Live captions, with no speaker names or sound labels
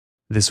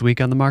This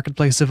week on the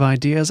Marketplace of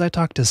Ideas, I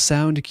talked to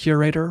sound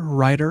curator,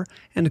 writer,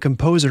 and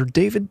composer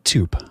David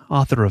Toop,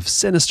 author of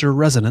Sinister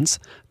Resonance,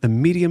 The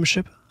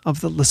Mediumship of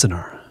the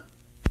Listener.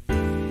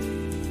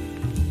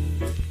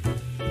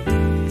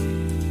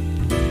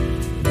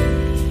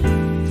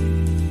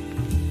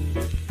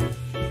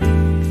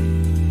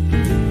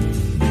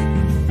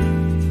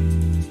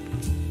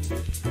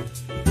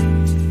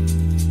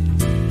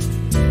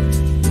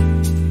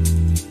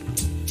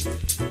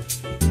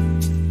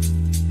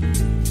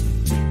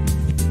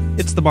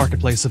 It's the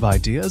Marketplace of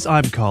Ideas.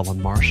 I'm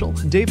Colin Marshall.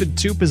 David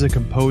Toop is a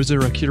composer,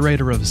 a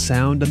curator of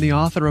sound, and the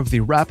author of the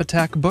Rap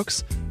Attack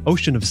books,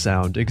 Ocean of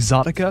Sound,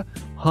 Exotica,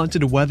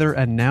 Haunted Weather,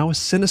 and now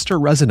Sinister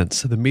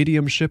Resonance, The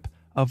Mediumship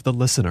of the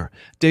Listener.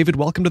 David,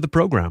 welcome to the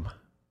program.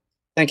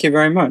 Thank you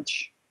very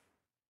much.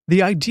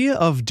 The idea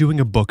of doing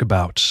a book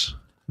about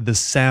the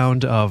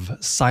sound of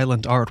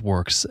silent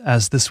artworks,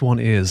 as this one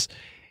is,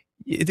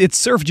 it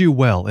served you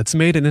well. It's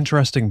made an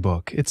interesting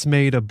book. It's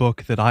made a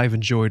book that I've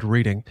enjoyed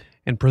reading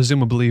and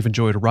presumably you've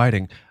enjoyed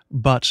writing.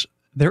 But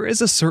there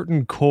is a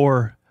certain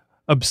core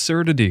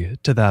absurdity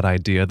to that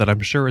idea that I'm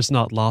sure is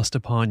not lost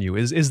upon you.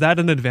 Is that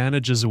an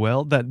advantage as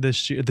well? That the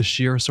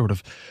sheer sort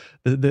of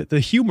the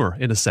humor,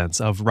 in a sense,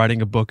 of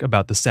writing a book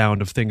about the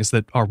sound of things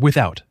that are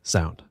without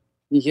sound?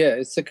 Yeah,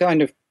 it's a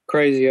kind of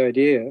crazy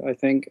idea, I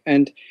think.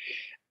 And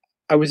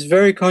I was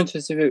very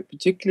conscious of it,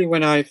 particularly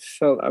when I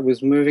felt I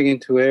was moving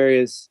into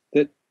areas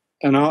that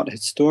an art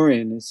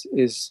historian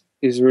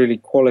is really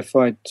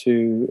qualified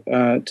to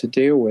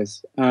deal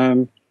with.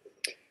 And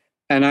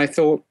I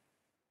thought,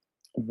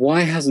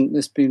 why hasn't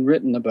this been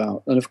written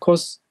about? And of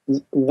course,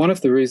 one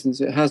of the reasons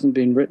it hasn't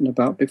been written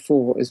about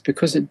before is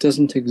because it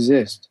doesn't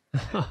exist.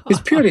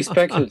 It's purely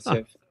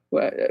speculative.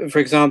 For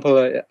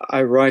example,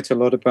 I write a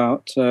lot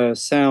about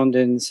sound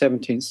in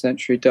 17th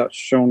century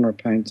Dutch genre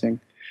painting,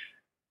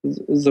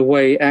 the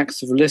way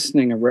acts of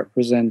listening are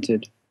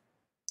represented.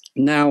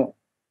 Now,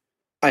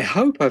 I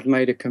hope I've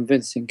made a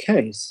convincing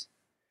case.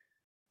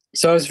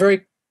 So I was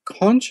very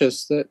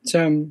conscious that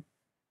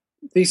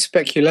these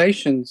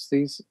speculations,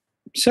 these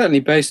certainly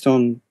based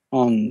on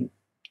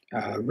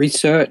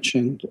research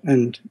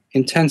and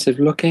intensive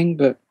looking,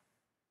 but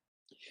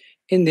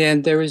in the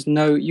end,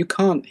 you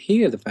can't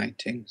hear the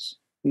paintings.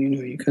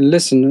 You can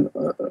listen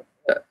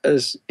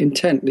as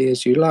intently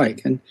as you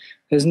like, and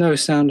there's no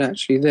sound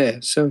actually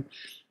there. So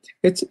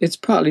it's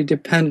partly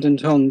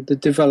dependent on the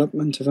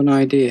development of an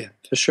idea,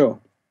 for sure.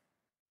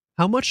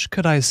 How much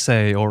could I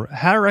say, or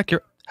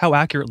how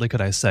accurately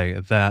could I say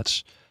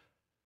that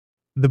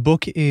the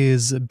book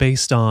is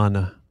based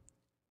on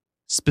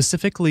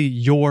specifically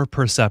your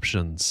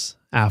perceptions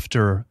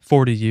after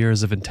 40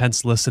 years of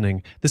intense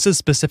listening? This is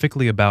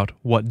specifically about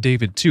what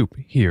David Toop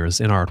hears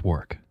in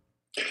artwork.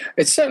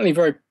 It's certainly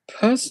very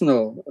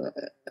personal.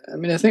 I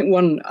mean, I think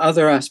one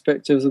other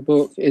aspect of the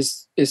book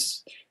is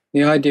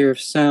the idea of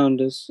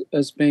sound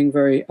as being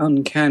very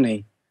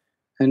uncanny.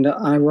 And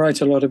I write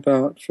a lot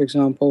about, for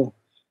example,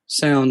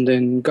 sound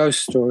in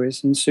ghost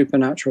stories and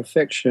supernatural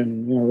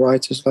fiction,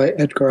 writers like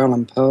Edgar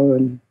Allan Poe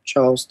and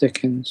Charles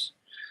Dickens.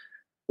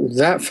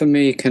 That, for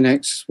me,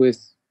 connects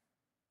with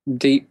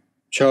deep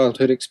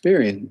childhood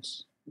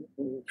experience.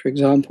 For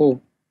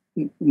example,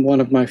 one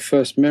of my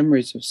first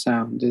memories of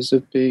sound is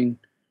of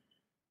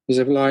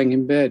lying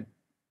in bed,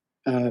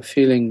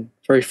 feeling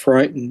very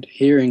frightened,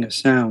 hearing a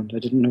sound. I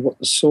didn't know what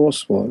the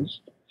source was,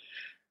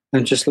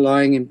 and just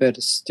lying in bed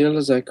as still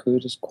as I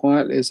could, as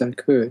quietly as I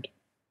could,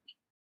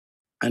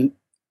 and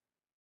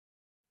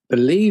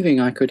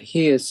believing I could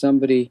hear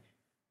somebody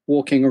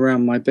walking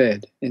around my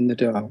bed in the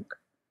dark.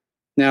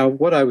 Now,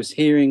 what I was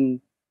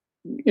hearing,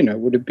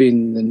 would have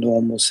been the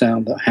normal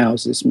sound that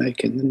houses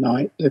make in the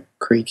night, the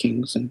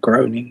creakings and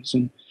groanings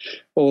and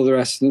all the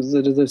rest of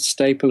the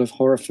staple of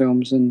horror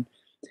films and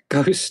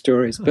ghost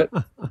stories. But,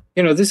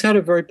 this had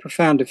a very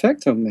profound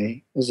effect on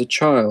me as a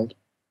child.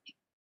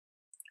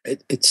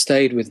 It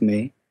stayed with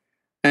me.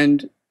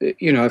 And,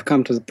 I've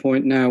come to the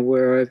point now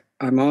where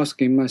I'm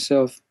asking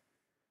myself,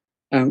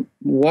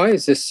 why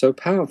is this so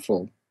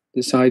powerful?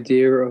 This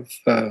idea of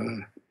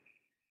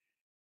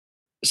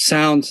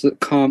sounds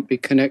that can't be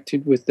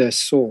connected with their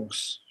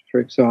source, for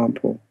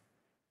example.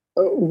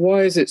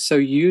 Why is it so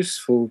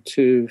useful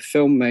to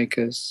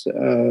filmmakers,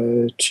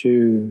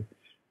 to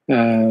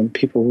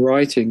people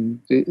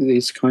writing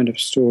these kind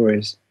of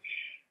stories?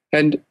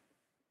 And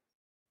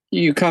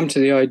you come to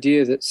the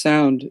idea that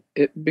sound,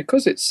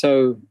 because it's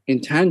so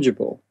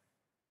intangible,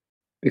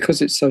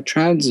 because it's so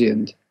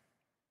transient,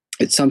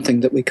 it's something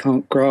that we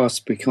can't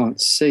grasp, we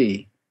can't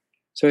see.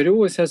 So it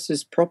always has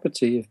this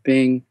property of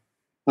being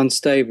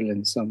unstable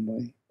in some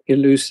way,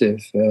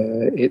 elusive.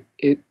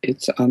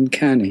 It's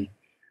uncanny,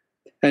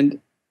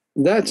 and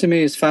that to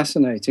me is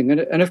fascinating.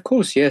 And of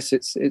course, yes,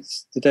 it's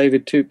the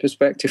David Toop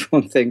perspective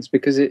on things,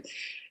 because it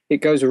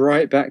goes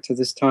right back to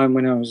this time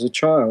when I was a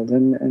child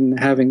and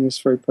having this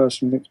very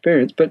personal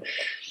experience. But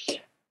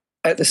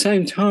at the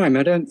same time,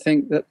 I don't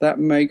think that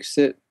makes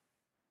it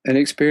an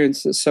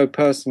experience that's so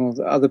personal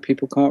that other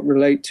people can't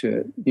relate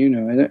to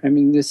it. I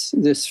mean,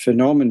 this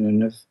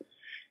phenomenon of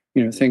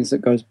things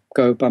that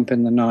go bump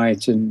in the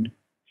night and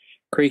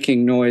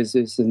creaking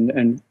noises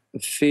and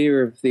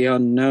fear of the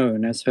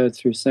unknown as heard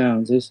through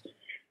sounds is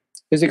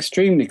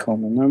extremely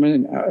common. I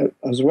mean, I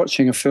was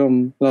watching a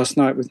film last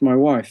night with my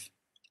wife,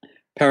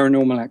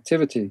 Paranormal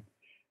Activity,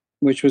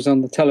 which was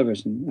on the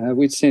television.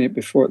 We'd seen it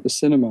before at the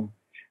cinema.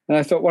 And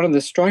I thought one of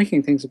the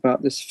striking things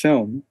about this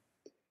film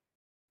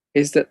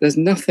is that there's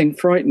nothing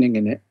frightening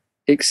in it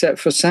except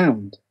for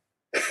sound.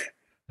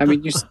 I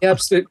mean, you see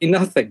absolutely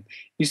nothing.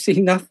 You see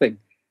nothing.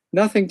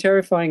 Nothing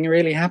terrifying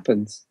really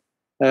happens.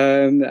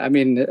 I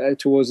mean,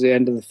 towards the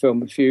end of the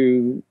film, a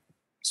few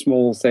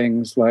small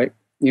things like,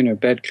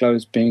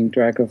 bedclothes being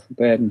dragged off the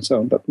bed and so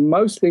on. But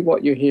mostly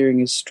what you're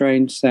hearing is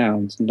strange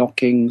sounds,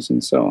 knockings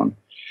and so on.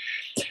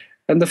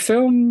 And the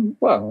film,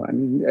 well, I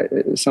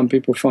mean, some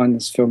people find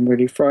this film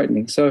really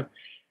frightening. So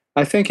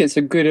I think it's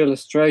a good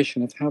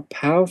illustration of how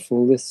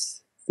powerful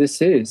this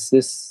is,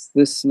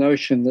 this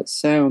notion that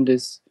sound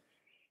is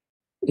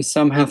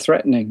somehow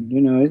threatening,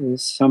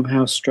 is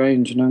somehow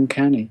strange and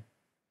uncanny.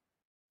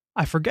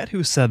 I forget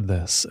who said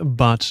this,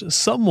 but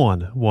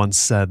someone once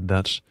said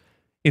that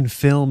in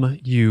film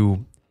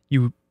you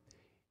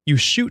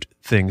shoot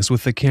things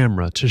with the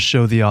camera to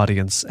show the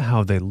audience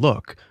how they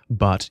look,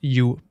 but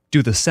you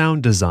do the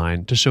sound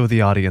design to show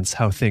the audience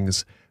how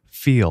things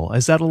feel.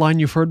 Is that a line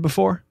you've heard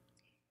before?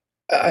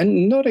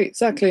 Not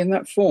exactly in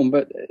that form,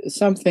 but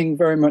something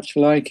very much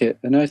like it.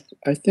 And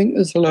I think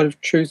there's a lot of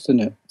truth in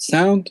it.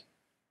 Sound,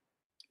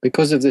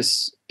 because of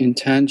this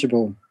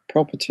intangible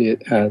property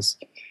it has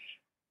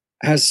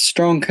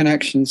strong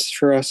connections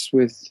for us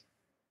with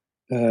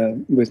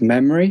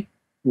memory,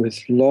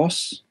 with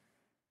loss,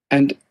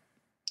 and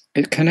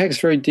it connects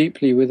very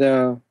deeply with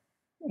our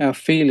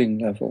feeling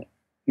level,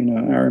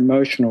 our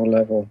emotional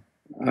level.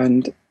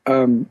 And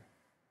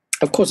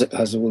of course, it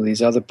has all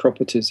these other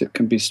properties. It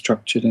can be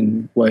structured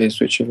in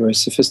ways which are very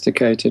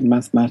sophisticated,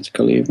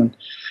 mathematical even.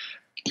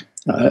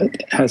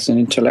 It has an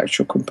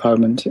intellectual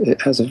component.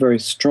 It has a very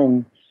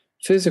strong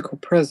physical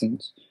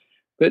presence.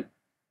 But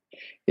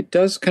it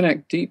does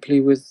connect deeply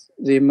with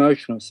the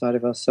emotional side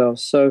of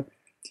ourselves. So,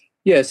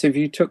 yes, if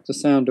you took the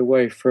sound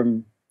away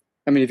from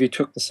a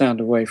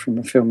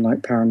film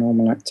like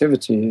Paranormal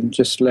Activity and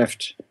just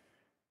left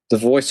the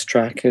voice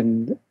track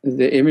and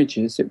the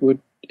images, it would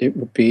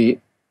be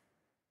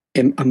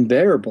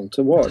unbearable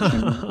to watch.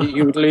 And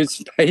you would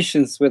lose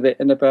patience with it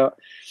in about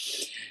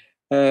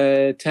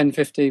 10,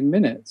 15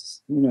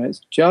 minutes.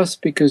 It's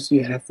just because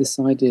you have this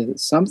idea that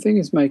something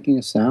is making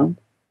a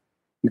sound,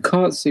 you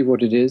can't see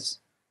what it is,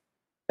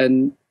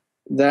 and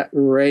that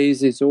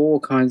raises all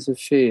kinds of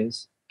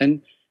fears.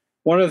 And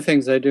one of the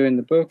things I do in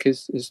the book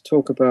is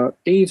talk about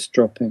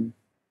eavesdropping.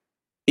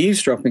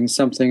 Eavesdropping is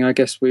something I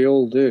guess we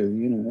all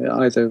do,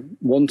 either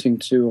wanting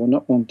to or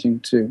not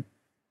wanting to.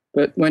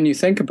 But when you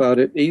think about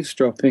it,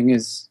 eavesdropping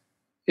is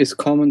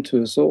common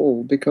to us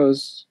all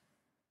because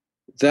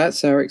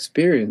that's our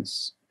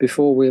experience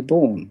before we're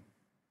born.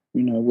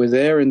 We're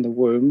there in the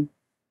womb.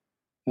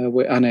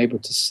 We're unable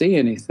to see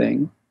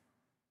anything,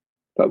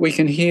 but we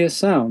can hear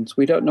sounds.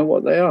 We don't know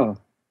what they are.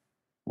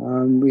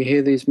 We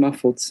hear these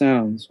muffled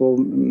sounds, or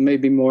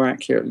maybe more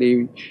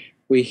accurately,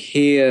 we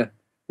hear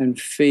and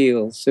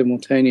feel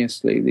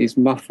simultaneously these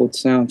muffled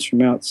sounds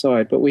from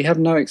outside, but we have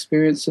no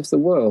experience of the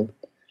world.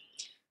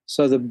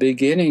 So the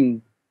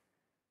beginning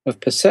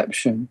of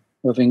perception,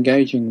 of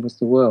engaging with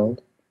the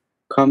world,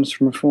 comes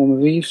from a form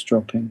of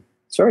eavesdropping.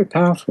 It's very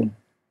powerful.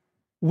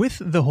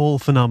 With the whole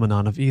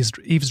phenomenon of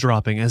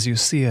eavesdropping as you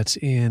see it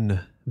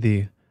in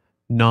the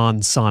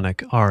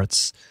non-sonic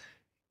arts,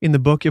 in the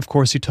book, of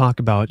course, you talk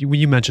about,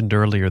 you mentioned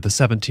earlier, the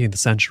 17th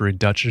century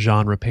Dutch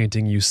genre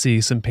painting. You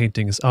see some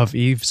paintings of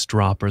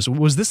eavesdroppers.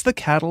 Was this the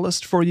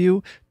catalyst for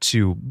you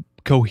to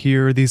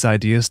cohere these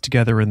ideas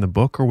together in the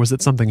book, or was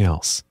it something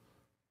else?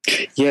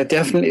 Yeah,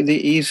 definitely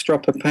the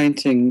eavesdropper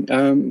painting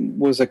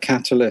was a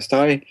catalyst.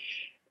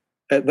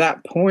 At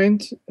that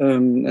point,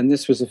 and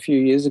this was a few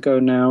years ago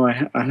now,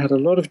 I had a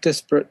lot of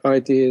disparate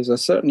ideas. I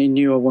certainly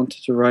knew I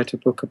wanted to write a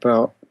book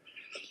about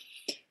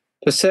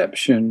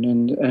perception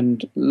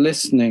and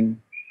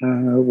listening,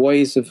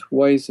 ways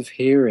of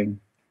hearing.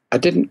 I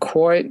didn't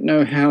quite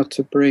know how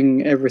to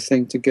bring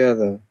everything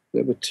together.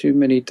 There were too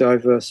many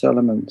diverse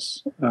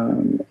elements,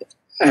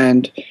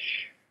 and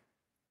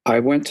I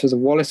went to the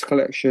Wallace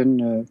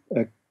Collection,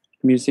 a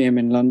museum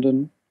in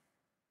London,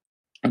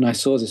 and I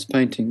saw this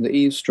painting, The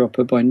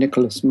Eavesdropper, by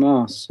Nicholas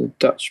Maas, a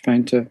Dutch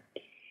painter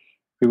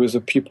who was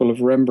a pupil of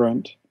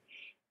Rembrandt.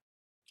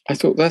 I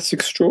thought, that's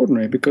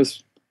extraordinary,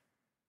 because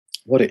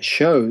what it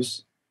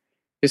shows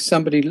is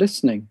somebody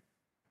listening.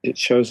 It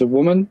shows a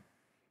woman,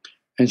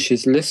 and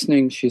she's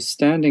listening. She's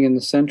standing in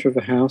the center of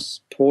a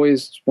house,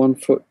 poised, one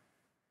foot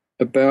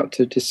about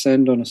to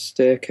descend on a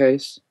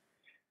staircase,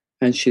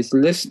 and she's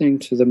listening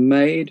to the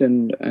maid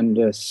and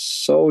a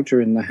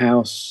soldier in the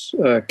house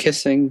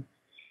kissing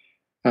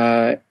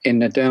in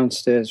the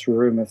downstairs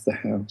room of the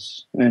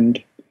house.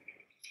 And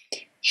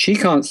she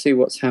can't see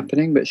what's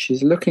happening, but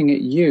she's looking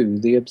at you,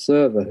 the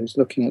observer, who's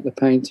looking at the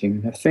painting.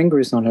 And her finger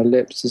is on her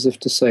lips as if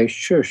to say,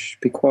 shush,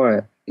 be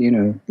quiet,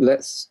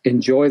 let's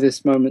enjoy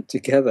this moment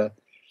together.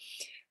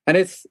 And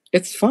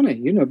it's funny,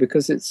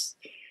 because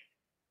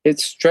it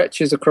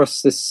stretches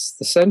across the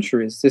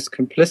centuries, this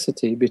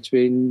complicity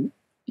between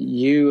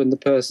you and the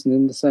person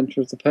in the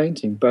center of the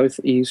painting, both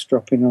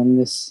eavesdropping on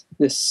this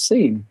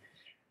scene.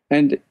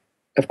 And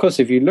of course,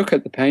 if you look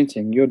at the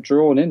painting, you're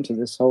drawn into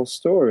this whole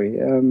story.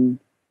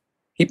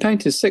 He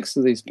painted 6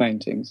 of these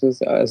paintings,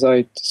 as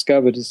I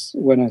discovered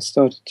when I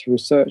started to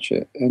research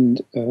it,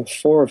 and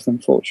 4 of them,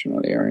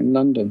 fortunately, are in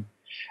London.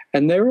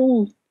 And they're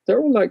all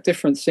like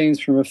different scenes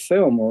from a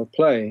film or a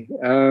play.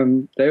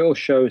 They all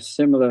show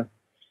similar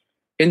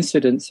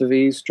incidents of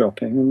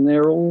eavesdropping, and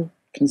they're all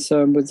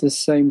concerned with the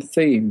same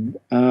theme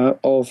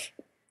of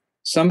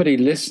somebody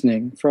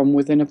listening from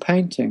within a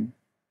painting.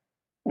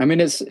 I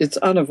mean, it's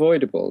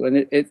unavoidable,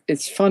 and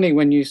it's funny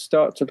when you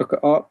start to look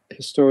at art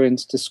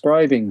historians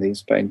describing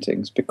these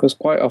paintings, because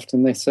quite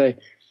often they say,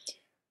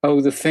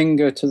 oh, the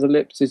finger to the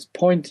lips is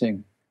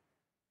pointing,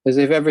 as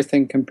if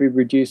everything can be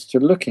reduced to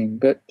looking.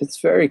 But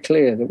it's very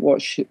clear that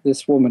what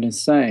this woman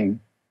is saying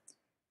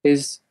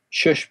is,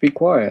 shush, be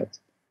quiet.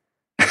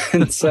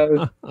 And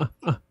so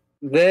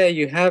there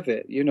you have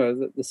it,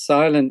 that the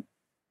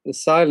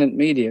silent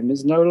medium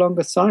is no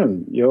longer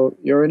silent.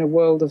 You're in a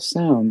world of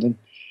sound. And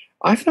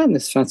I found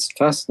this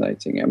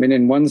fascinating. I mean,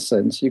 in one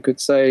sense, you could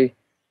say,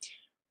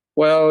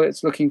 well,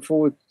 it's looking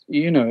forward,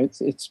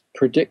 it's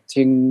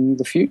predicting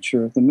the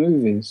future of the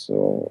movies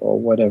or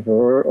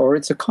whatever, or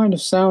it's a kind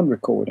of sound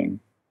recording.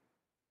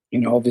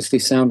 Obviously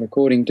sound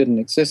recording didn't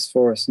exist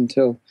for us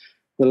until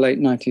the late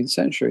 19th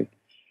century.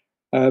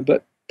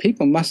 But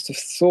people must have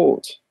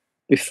thought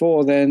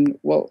before then,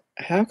 well,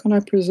 how can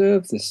I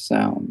preserve this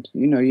sound?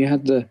 You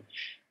had the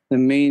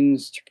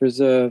means to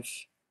preserve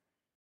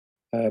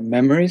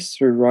memories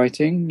through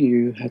writing.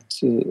 You had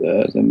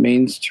the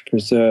means to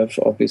preserve,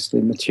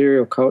 obviously,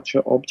 material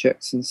culture,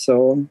 objects, and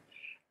so on.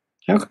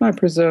 How can I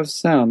preserve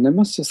sound? They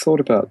must have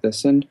thought about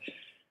this. And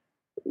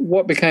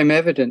what became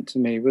evident to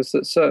me was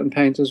that certain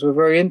painters were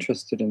very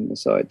interested in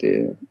this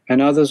idea,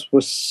 and others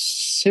were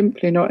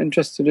simply not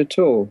interested at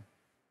all.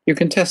 You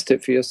can test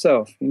it for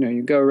yourself.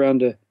 You go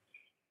around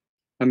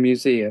a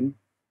museum,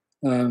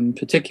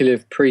 particularly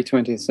of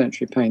pre-20th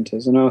century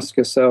painters, and ask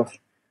yourself,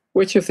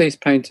 which of these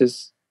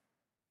painters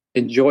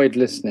enjoyed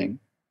listening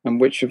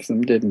and which of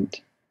them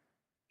didn't?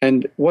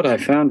 And what I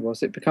found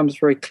was it becomes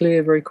very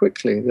clear very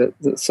quickly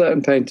that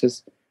certain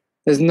painters,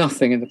 there's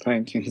nothing in the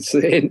paintings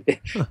that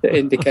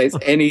indicates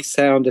any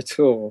sound at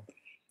all.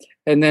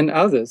 And then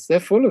others, they're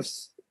full of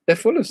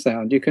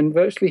sound. You can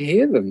virtually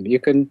hear them.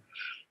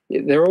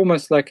 They're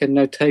almost like a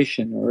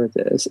notation or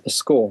a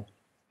score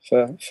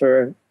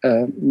for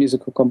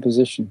musical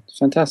composition. It's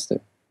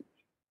fantastic.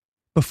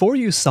 Before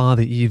you saw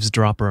the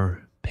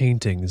eavesdropper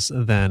paintings,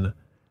 then,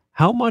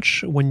 how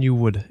much, when you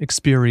would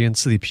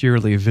experience the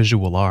purely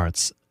visual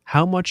arts,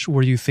 how much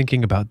were you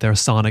thinking about their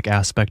sonic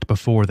aspect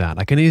before that?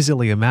 I can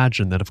easily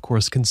imagine that, of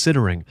course,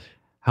 considering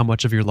how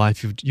much of your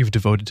life you've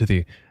devoted to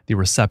the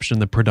reception,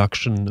 the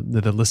production,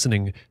 the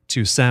listening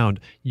to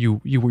sound,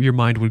 your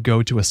mind would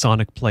go to a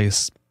sonic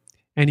place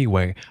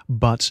anyway.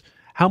 But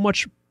how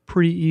much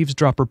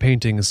pre-eavesdropper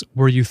paintings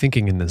were you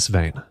thinking in this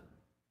vein?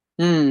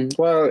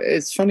 Well,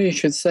 it's funny you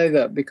should say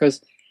that, because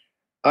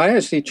I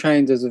actually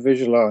trained as a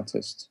visual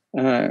artist.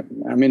 I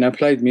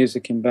played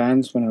music in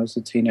bands when I was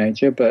a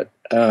teenager, but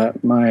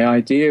my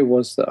idea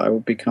was that I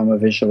would become a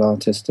visual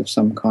artist of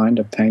some kind,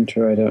 a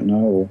painter, I don't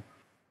know.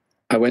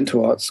 I went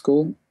to art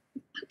school,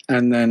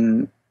 and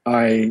then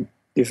I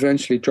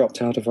eventually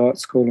dropped out of art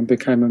school and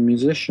became a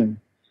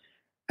musician.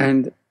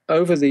 And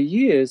over the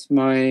years,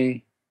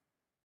 my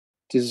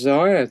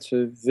desire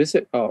to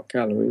visit art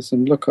galleries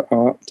and look at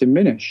art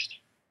diminished.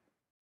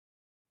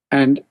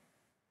 And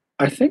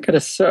I think at a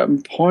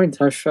certain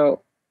point I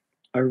felt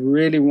I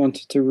really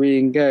wanted to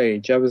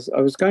re-engage. I was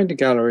going to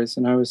galleries,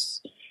 and I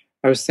was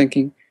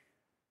thinking,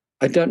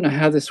 I don't know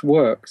how this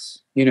works.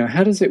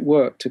 How does it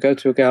work to go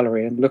to a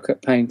gallery and look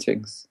at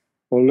paintings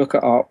or look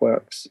at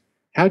artworks?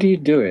 How do you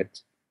do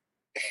it?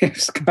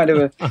 It's kind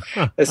of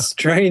a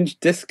strange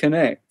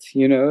disconnect,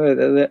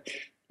 that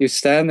you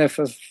stand there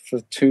for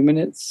 2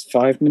 minutes,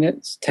 5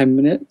 minutes, 10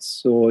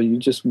 minutes, or you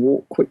just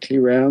walk quickly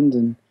around.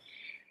 And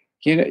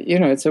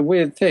it's a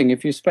weird thing.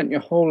 If you spent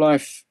your whole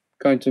life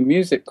going to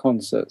music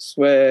concerts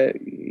where,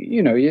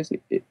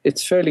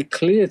 it's fairly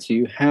clear to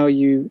you how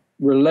you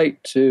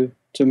relate to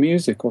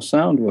music or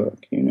sound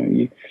work.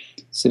 You're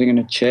sitting in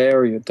a chair,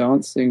 or you're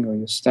dancing, or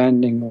you're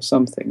standing or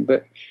something,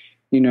 but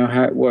you know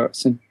how it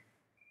works. And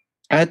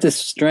I had this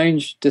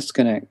strange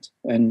disconnect,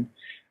 and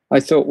I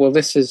thought, well,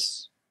 this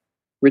is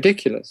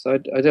ridiculous. I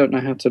don't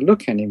know how to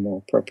look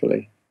anymore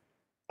properly.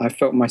 I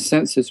felt my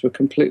senses were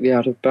completely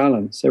out of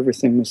balance.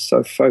 Everything was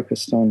so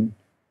focused on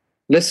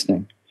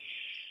listening.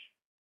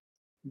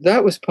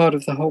 That was part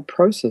of the whole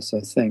process,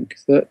 I think,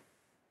 that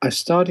I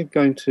started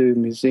going to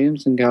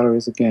museums and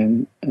galleries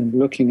again and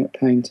looking at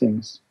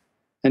paintings.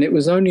 And it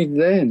was only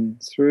then,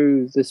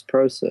 through this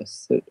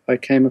process, that I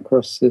came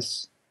across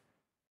this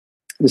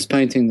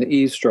painting, The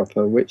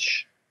Eavesdropper,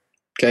 which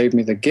gave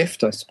me the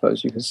gift, I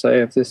suppose you could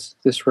say, of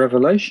this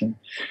revelation.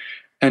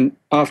 And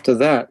after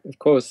that, of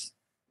course,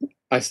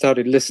 I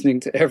started listening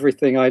to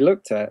everything I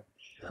looked at.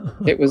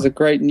 It was a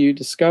great new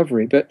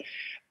discovery, but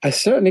I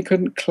certainly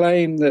couldn't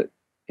claim that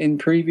in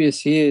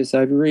previous years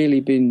I'd really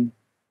been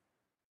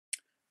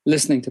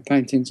listening to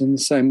paintings in the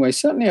same way.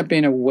 Certainly I've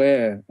been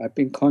aware, I've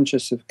been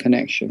conscious of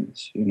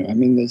connections. I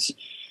mean, there's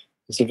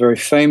a very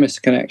famous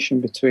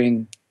connection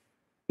between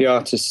the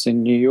artists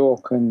in New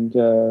York and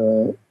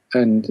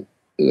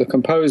the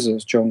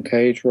composers, John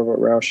Cage, Robert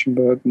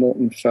Rauschenberg,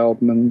 Morton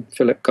Feldman,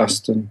 Philip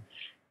Guston.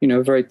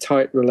 A very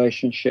tight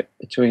relationship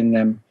between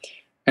them,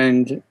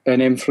 and an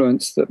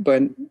influence that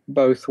went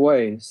both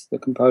ways, the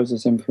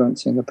composers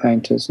influencing the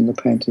painters and the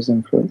painters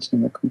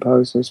influencing the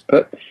composers.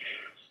 But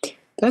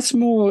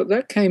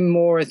that came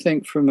more, I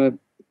think, from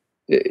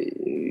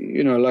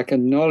like a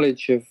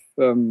knowledge of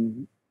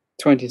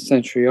 20th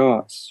century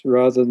arts,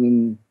 rather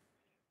than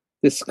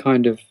this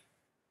kind of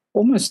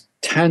almost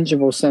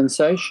tangible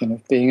sensation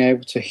of being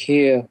able to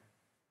hear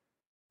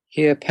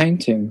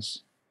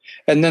paintings.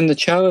 And then the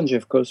challenge,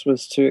 of course,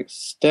 was to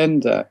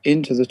extend that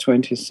into the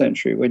 20th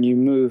century when you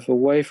move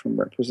away from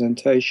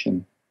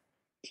representation.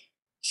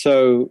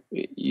 So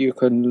you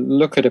can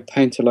look at a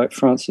painter like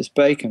Francis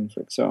Bacon,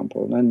 for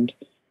example, and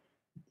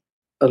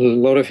a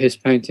lot of his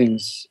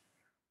paintings,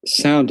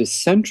 sound is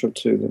central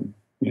to them.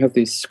 You have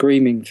these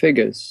screaming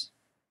figures,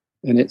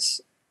 and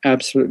it's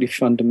absolutely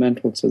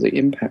fundamental to the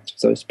impact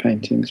of those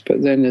paintings.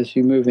 But then as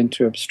you move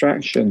into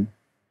abstraction,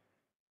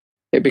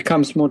 it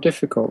becomes more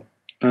difficult.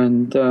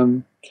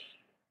 And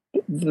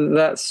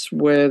that's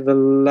where the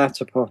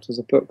latter part of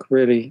the book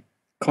really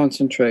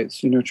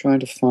concentrates, trying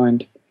to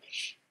find,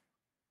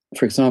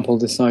 for example,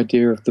 this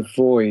idea of the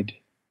void,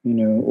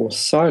 or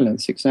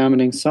silence,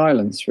 examining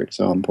silence, for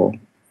example.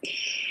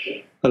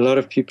 A lot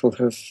of people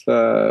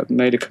have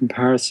made a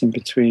comparison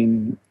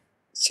between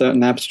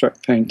certain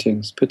abstract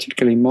paintings,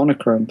 particularly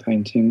monochrome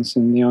paintings,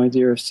 and the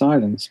idea of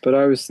silence. But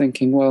I was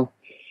thinking, well,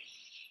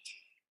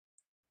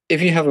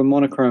 if you have a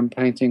monochrome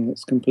painting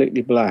that's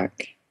completely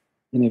black,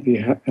 and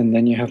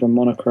then you have a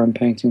monochrome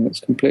painting that's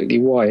completely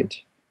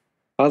white,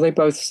 are they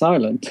both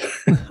silent?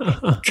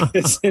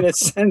 Because in a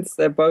sense,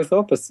 they're both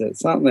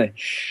opposites, aren't they?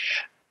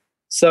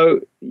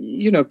 So,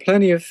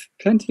 plenty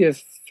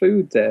of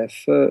food there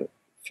for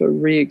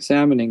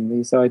re-examining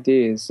these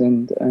ideas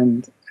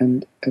and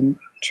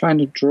trying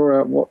to draw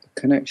out what the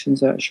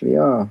connections actually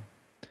are.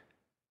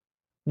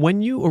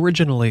 When you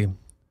originally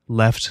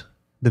left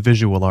the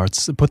visual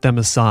arts, put them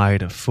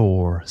aside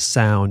for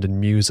sound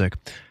and music,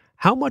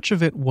 how much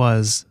of it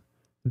was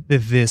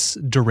this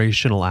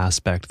durational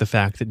aspect, the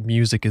fact that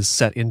music is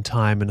set in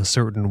time in a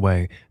certain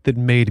way, that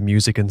made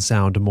music and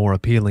sound more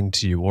appealing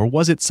to you? Or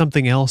was it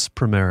something else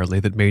primarily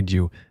that made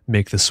you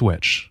make the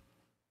switch?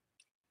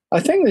 I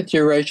think the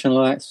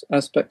durational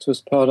aspect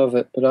was part of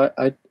it, but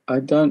I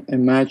don't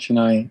imagine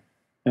I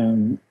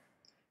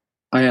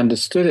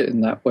understood it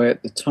in that way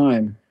at the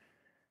time.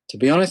 To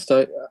be honest,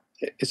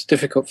 it's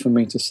difficult for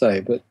me to say,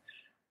 but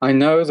I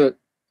know that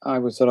I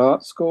was at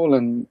art school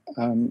and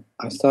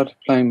I started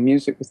playing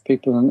music with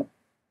people, and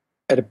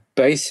at a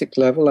basic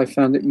level, I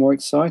found it more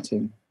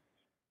exciting.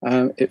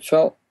 It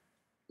felt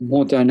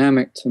more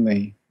dynamic to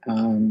me.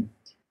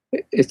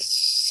 It's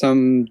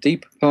some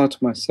deeper part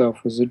of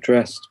myself was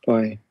addressed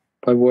by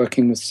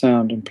working with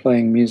sound and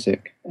playing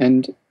music.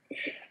 And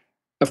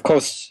of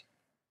course,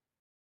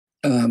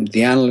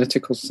 the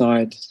analytical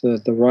side,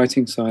 the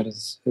writing side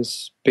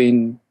has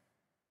been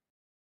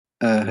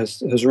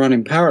has run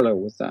in parallel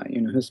with that,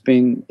 has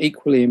been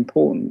equally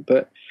important.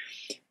 But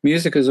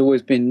music has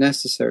always been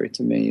necessary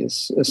to me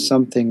as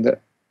something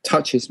that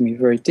touches me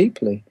very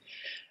deeply.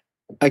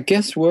 I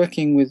guess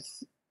working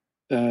with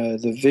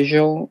the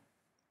visual,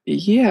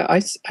 I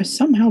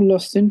somehow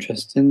lost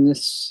interest in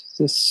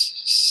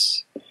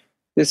this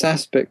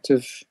aspect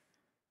of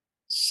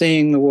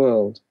seeing the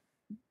world.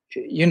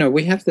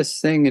 We have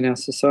this thing in our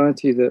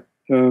society that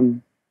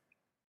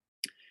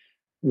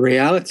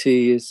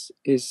reality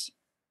is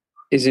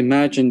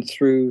imagined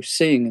through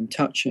seeing and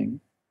touching.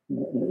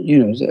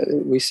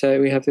 We say,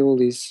 we have all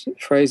these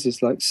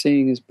phrases like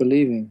seeing is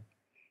believing.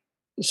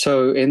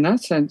 So in that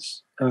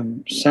sense,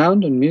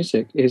 sound and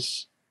music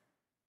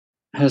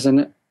has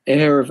an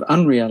air of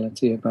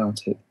unreality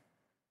about it.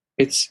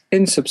 It's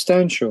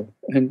insubstantial,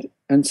 and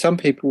some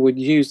people would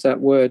use that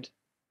word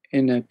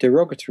in a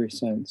derogatory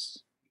sense,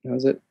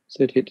 that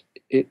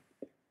it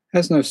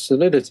has no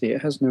solidity,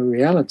 it has no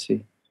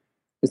reality.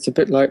 It's a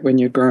bit like when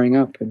you're growing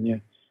up and your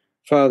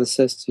father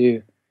says to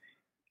you,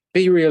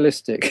 be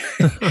realistic.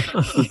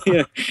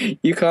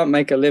 You can't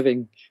make a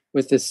living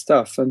with this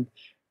stuff. And,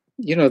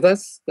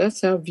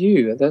 that's our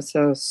view. That's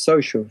our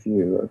social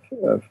view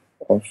of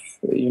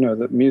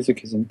that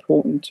music is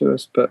important to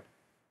us, but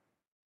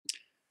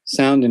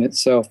sound in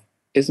itself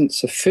isn't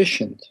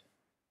sufficient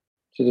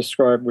to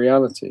describe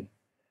reality.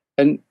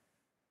 And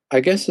I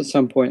guess at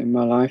some point in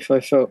my life, I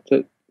felt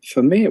that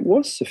for me, it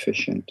was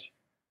sufficient.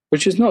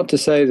 which is not to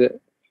say that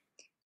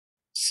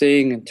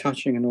seeing and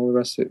touching and all the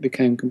rest of it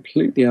became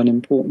completely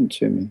unimportant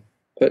to me.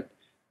 But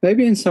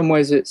maybe in some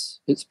ways it's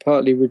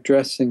partly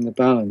redressing the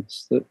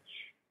balance, that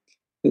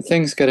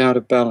things get out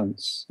of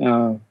balance.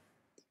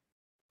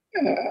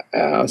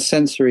 Our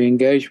sensory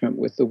engagement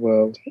with the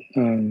world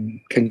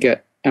can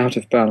get out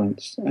of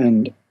balance,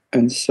 and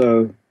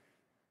so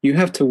you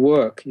have to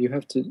work. You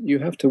have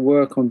to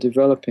work on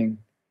developing,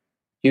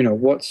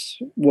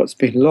 what's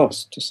been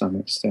lost to some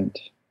extent.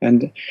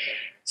 And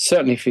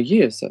certainly for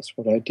years, that's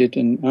what I did,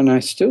 and I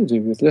still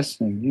do with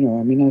listening.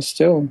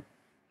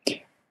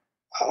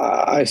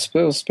 I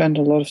still spend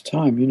a lot of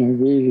time,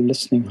 really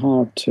listening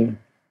hard to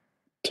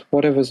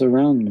whatever's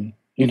around me.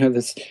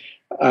 There's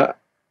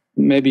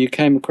maybe you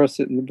came across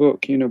it in the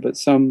book, but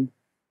some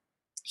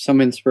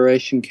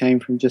inspiration came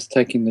from just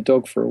taking the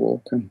dog for a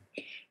walk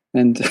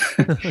and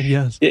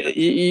yes,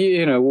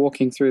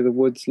 walking through the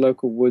woods,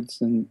 local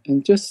woods, and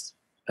just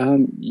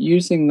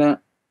using that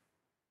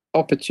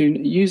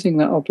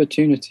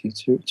opportunity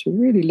to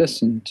really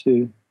listen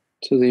to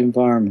the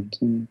environment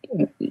and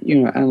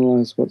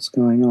analyze what's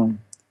going on.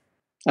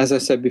 As I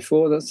said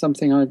before, that's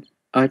something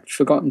I'd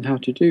forgotten how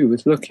to do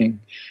with looking,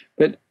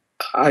 but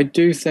I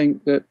do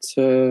think that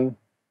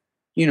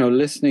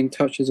listening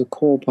touches a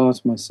core part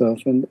of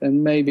myself, and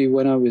maybe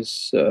when I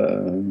was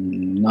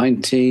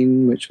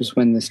 19, which was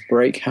when this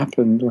break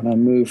happened, when I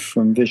moved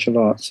from visual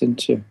arts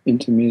into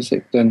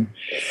music, then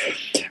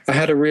I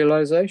had a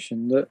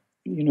realization that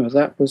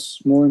that was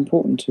more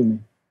important to me.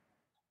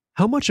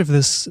 How much of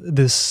this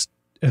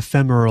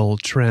ephemeral,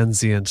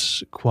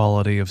 transient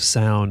quality of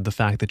sound, the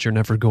fact that you're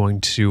never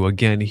going to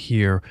again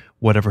hear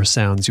whatever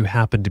sounds you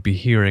happen to be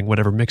hearing,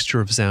 whatever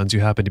mixture of sounds you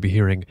happen to be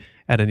hearing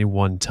at any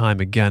one time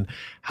again,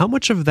 how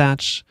much of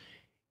that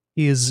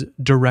is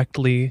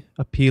directly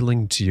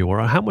appealing to you?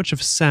 Or how much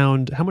of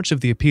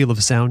the appeal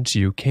of sound to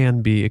you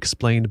can be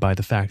explained by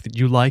the fact that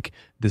you like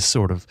this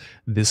sort of,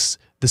 this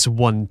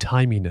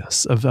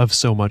one-timiness of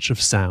so much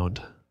of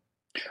sound?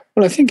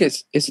 Well, I think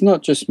it's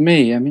not just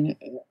me. I mean,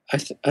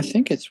 I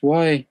think it's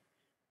why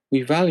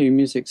we value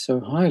music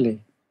so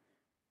highly.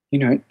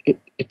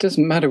 It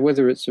doesn't matter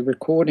whether it's a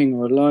recording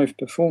or a live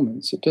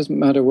performance. It doesn't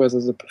matter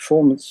whether the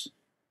performance,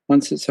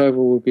 once it's over,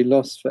 will be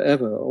lost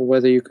forever, or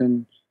whether you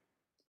can,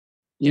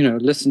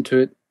 listen to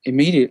it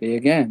immediately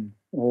again,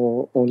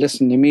 or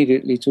listen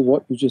immediately to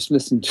what you just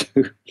listened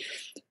to,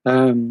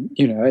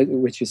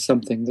 which is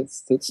something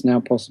that's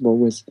now possible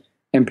with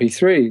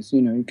MP3s.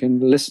 You can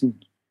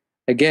listen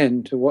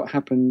again to what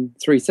happened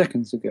 3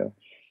 seconds ago.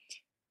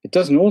 It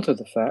doesn't alter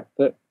the fact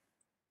that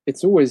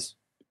it's always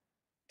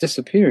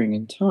disappearing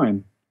in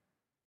time.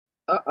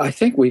 I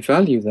think we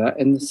value that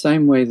in the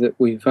same way that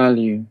we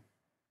value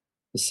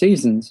the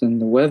seasons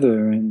and the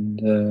weather.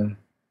 And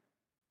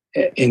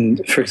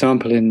for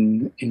example,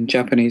 in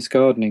Japanese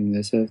gardening,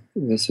 there's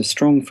a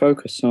strong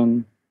focus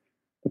on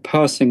the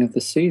passing of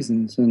the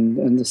seasons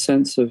and the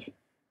sense of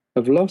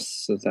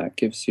loss that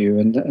gives you,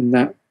 and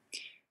that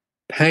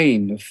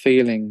pain of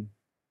feeling,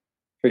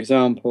 for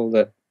example,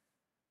 that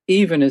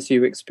even as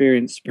you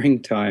experience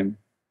springtime,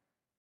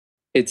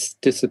 it's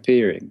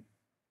disappearing,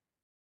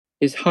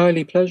 is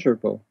highly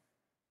pleasurable,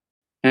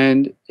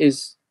 and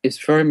is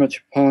very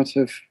much part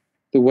of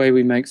the way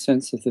we make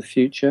sense of the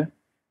future,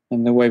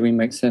 and the way we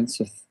make sense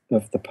of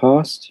the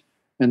past,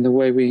 and the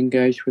way we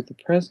engage with the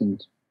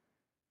present.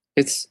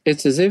 It's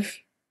as if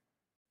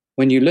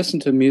when you listen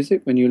to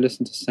music, when you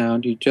listen to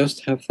sound, you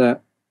just have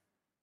that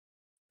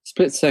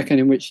split second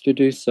in which to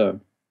do so.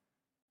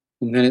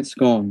 And then it's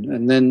gone,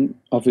 and then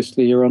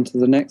obviously you're on to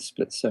the next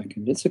split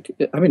second.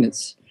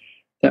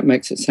 That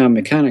makes it sound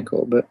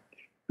mechanical, but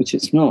which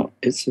it's not.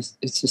 It's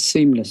a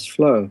seamless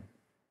flow.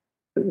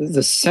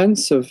 The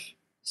sense of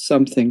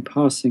something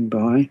passing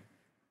by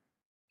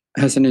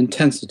has an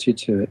intensity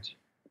to it,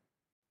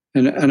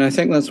 and I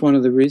think that's one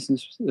of the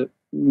reasons that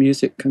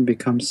music can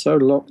become so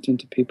locked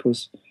into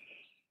people's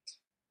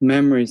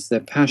memories, their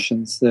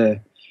passions,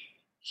 their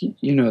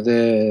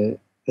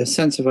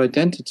sense of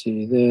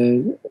identity,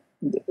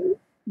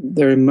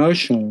 their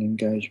emotional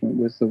engagement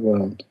with the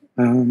world,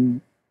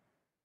 in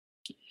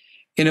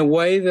a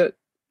way that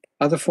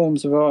other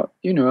forms of art,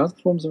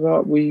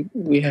 we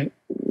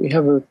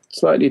have a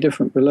slightly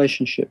different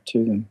relationship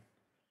to them.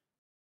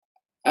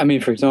 I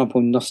mean, for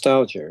example,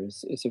 nostalgia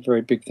is a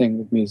very big thing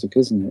with music,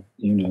 isn't it?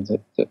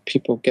 That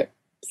people get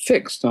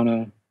fixed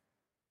on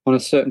a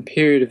certain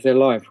period of their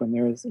life when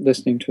they're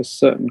listening to a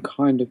certain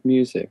kind of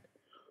music,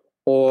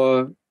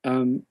 or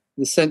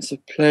the sense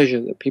of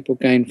pleasure that people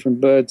gain from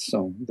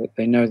birdsong, that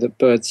they know that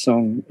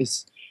birdsong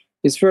is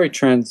very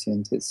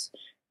transient. It's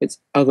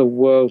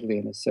otherworldly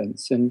in a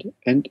sense, and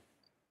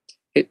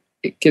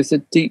it gives a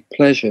deep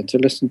pleasure to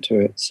listen to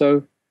it.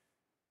 So,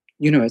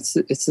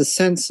 it's a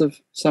sense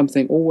of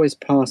something always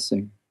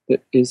passing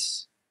that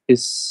is.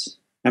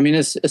 I mean,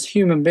 as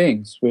human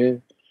beings,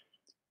 we're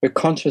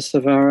conscious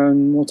of our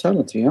own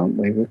mortality, aren't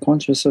we? We're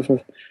conscious of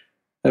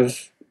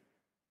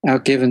our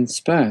given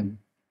span.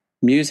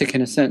 Music,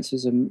 in a sense,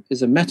 is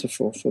a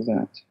metaphor for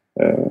that,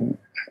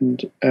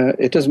 and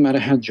it doesn't matter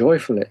how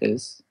joyful it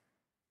is,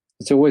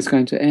 it's always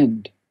going to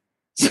end.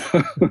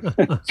 So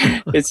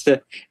it's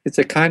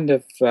a kind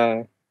of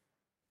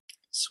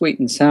sweet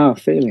and sour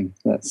feeling,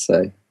 let's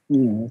say.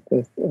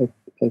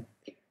 A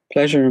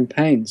pleasure and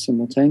pain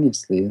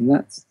simultaneously, and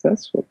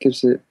that's what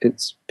gives it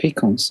its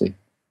piquancy.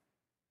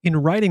 In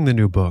writing the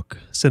new book,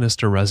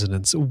 Sinister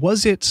Resonance,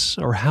 was it,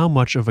 or how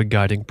much of a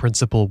guiding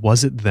principle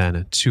was it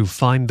then to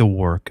find the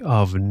work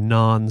of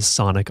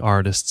non-sonic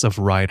artists, of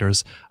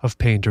writers, of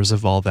painters,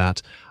 of all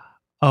that,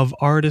 of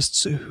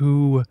artists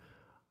who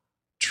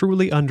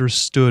truly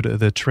understood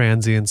the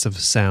transience of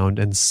sound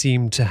and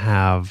seemed to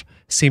have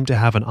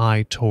an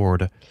eye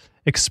toward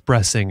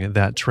expressing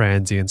that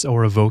transience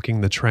or evoking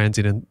the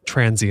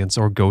transience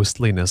or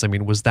ghostliness? I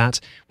mean, was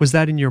that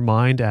in your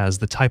mind as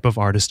the type of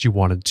artist you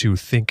wanted to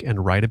think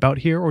and write about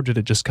here, or did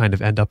it just kind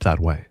of end up that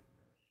way?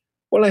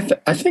 Well,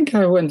 I think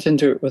I went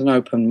into it with an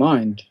open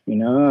mind.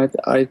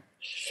 I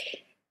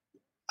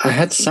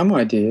had some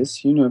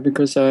ideas,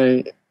 because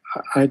I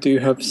do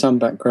have some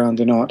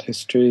background in art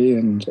history,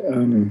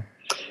 and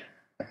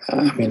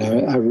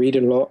I read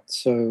a lot,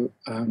 so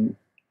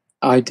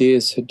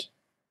ideas had,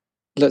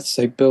 let's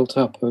say, built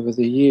up over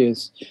the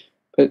years.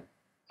 But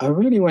I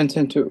really went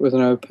into it with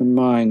an open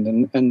mind.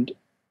 And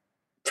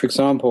for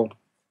example,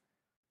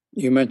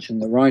 you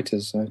mentioned the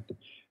writers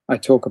I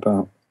talk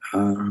about.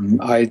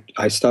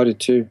 I started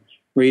to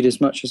read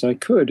as much as I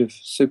could of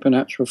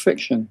supernatural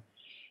fiction.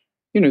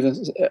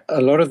 There's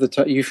a lot of the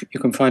time you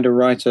can find a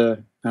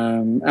writer,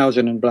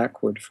 Algernon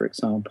Blackwood, for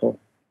example.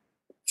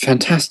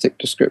 Fantastic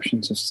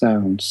descriptions of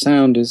sound.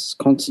 Sound is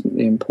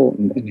constantly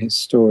important in his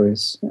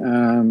stories.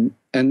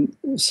 And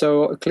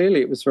so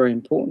clearly it was very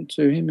important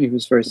to him. He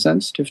was very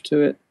sensitive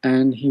to it,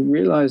 and he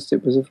realized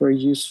it was a very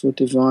useful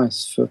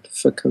device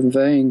for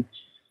conveying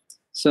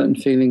certain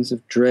feelings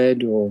of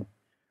dread or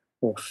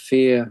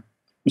fear,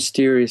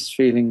 mysterious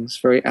feelings,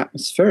 very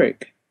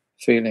atmospheric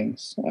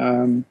feelings.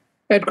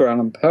 Edgar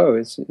Allan Poe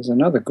is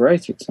another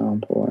great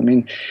example. I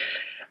mean,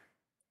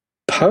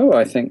 Poe,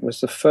 I think,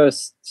 was the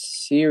first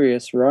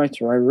serious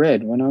writer I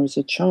read when I was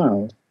a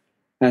child.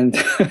 And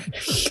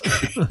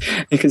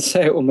you could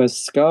say it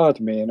almost scarred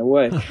me in a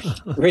way.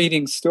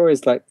 Reading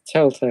stories like The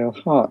Telltale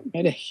Heart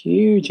made a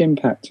huge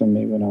impact on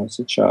me when I was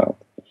a child.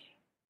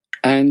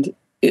 And,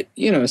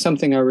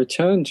 something I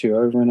returned to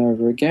over and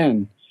over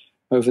again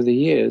over the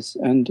years.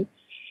 And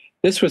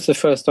this was the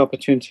first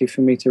opportunity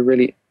for me to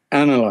really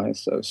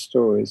analyze those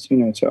stories,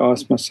 to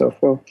ask myself,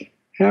 well,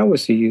 how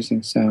was he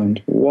using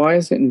sound? Why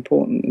is it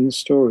important in the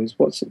stories?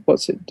 What's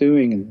it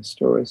doing in the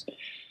stories?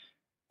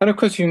 And of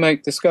course, you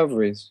make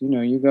discoveries.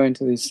 You go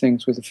into these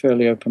things with a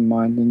fairly open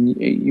mind, and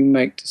you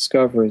make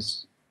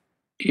discoveries.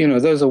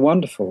 Those are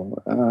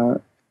wonderful.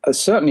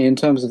 Certainly, in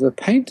terms of the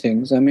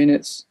paintings, I mean,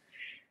 it's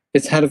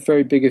had a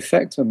very big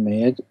effect on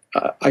me.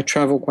 I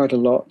travel quite a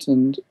lot,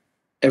 and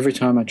every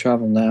time I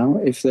travel now,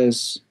 if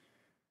there's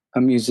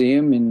a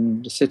museum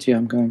in the city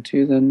I'm going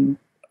to, then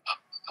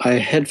I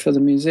head for the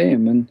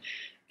museum, and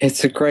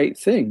it's a great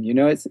thing.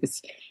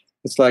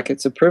 It's like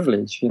it's a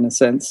privilege in a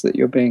sense that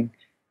you're being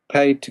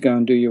paid to go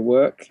and do your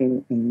work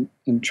and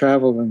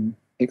travel and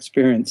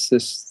experience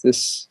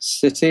this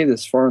city,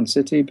 this foreign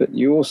city, but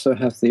you also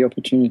have the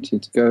opportunity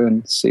to go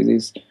and see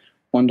these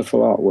wonderful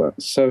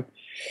artworks. So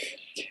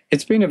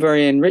it's been a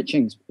very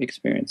enriching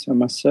experience, I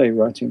must say,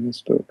 writing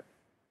this book.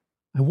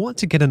 I want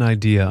to get an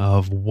idea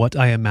of what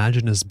I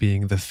imagine as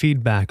being the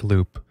feedback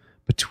loop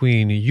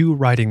between you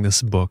writing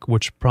this book,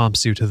 which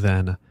prompts you to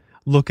then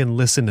look and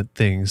listen at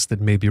things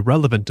that may be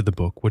relevant to the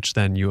book, which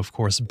then you, of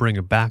course,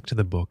 bring back to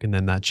the book, and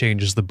then that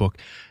changes the book.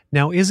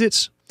 Now,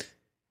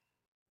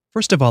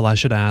 first of all, I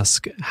should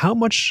ask, how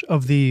much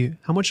of the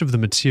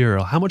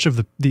material, how much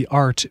of the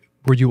art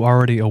were you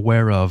already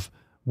aware of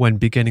when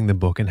beginning the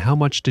book, and how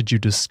much did you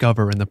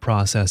discover in the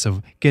process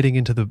of getting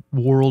into the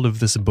world of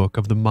this book,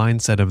 of the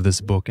mindset of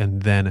this book,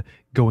 and then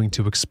going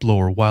to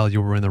explore while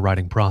you were in the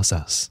writing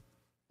process?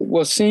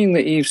 Well, seeing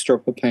the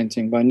Eavesdropper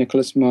painting by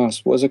Nicholas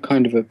Maas was a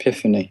kind of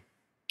epiphany.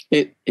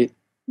 It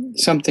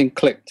something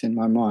clicked in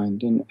my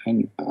mind,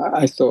 and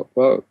I thought,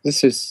 well,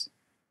 this is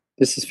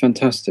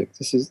fantastic.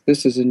 This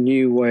is a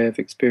new way of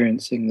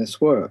experiencing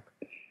this work.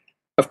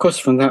 Of course,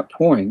 from that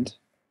point,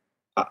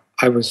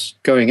 I was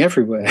going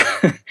everywhere,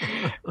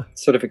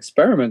 sort of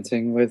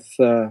experimenting with,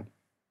 I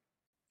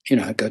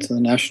go to the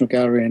National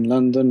Gallery in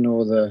London,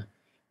 or the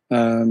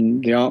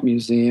Art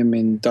Museum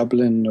in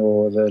Dublin,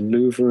 or the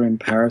Louvre in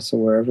Paris,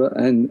 or wherever,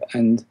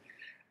 and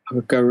I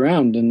would go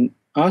around and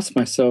ask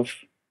myself,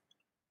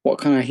 what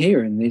can I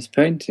hear in these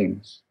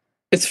paintings?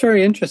 It's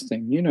very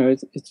interesting,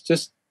 it's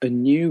just a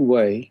new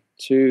way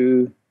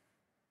to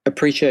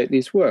appreciate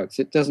these works.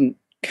 It doesn't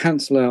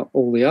cancel out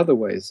all the other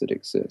ways that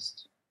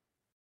exist.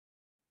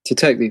 To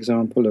take the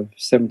example of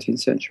 17th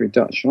century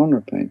Dutch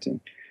genre painting,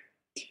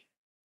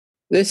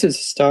 this is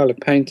a style of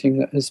painting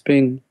that has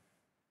been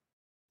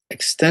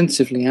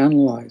extensively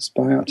analyzed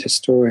by art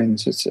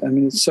historians. It's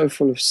so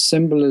full of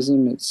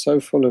symbolism, it's so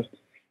full of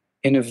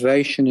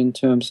innovation in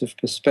terms of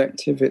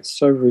perspective, it's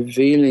so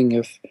revealing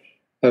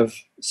of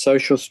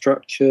social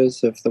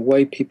structures, of the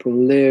way people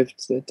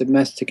lived, the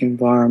domestic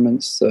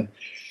environments,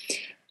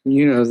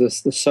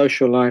 the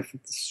social life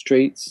of the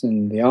streets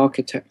and the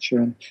architecture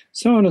and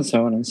so on and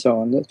so on and so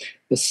on.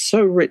 They're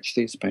so rich,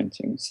 these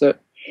paintings, that,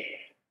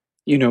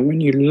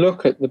 when you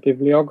look at the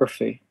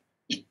bibliography,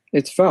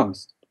 it's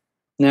vast.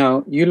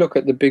 Now, you look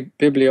at the big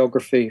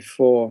bibliography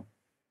for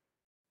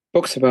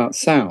books about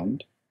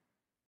sound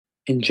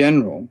in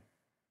general,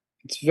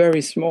 it's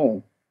very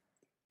small.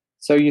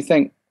 So you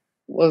think,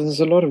 well, there's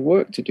a lot of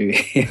work to do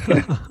here.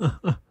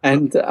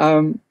 And,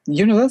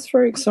 that's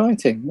very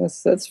exciting.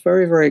 That's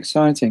very, very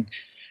exciting.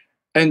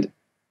 And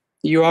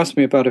you asked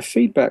me about a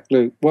feedback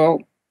loop.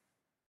 Well,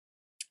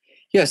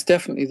 yes,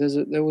 definitely.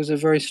 There was a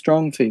very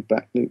strong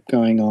feedback loop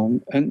going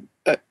on. And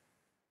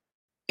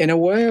in a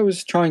way, I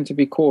was trying to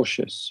be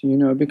cautious,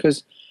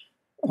 because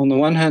on the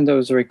one hand, I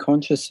was very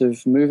conscious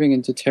of moving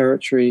into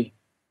territory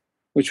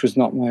which was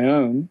not my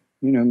own,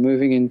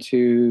 moving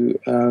into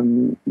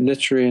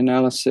literary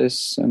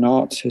analysis and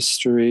art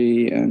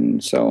history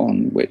and so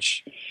on,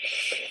 which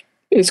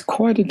is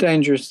quite a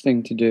dangerous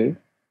thing to do.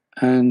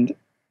 And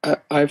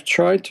I've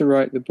tried to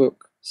write the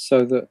book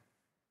so that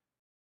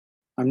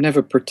I'm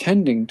never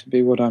pretending to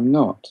be what I'm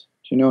not.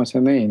 Do you know what I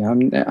mean?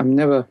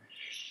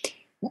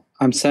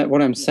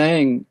 What I'm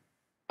saying,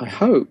 I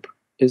hope,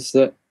 is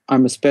that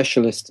I'm a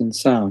specialist in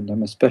sound.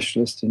 I'm a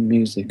specialist in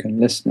music and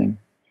listening.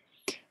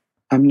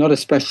 I'm not a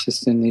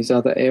specialist in these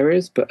other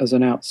areas, but as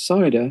an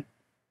outsider,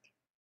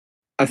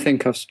 I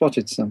think I've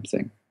spotted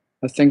something.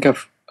 I think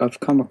I've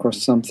come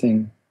across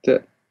something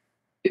that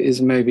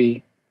is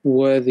maybe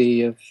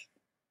worthy of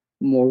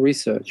more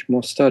research,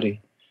 more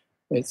study.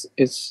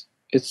 It's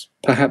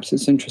perhaps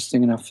it's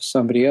interesting enough for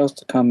somebody else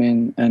to come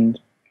in and,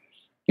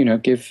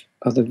 give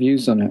other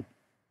views on it.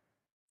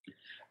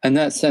 And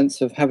that sense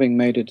of having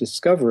made a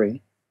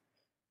discovery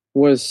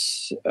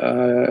was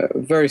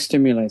very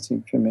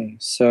stimulating for me.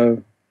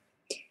 So,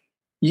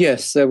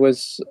 yes, there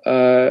was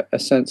a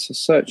sense of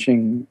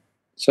searching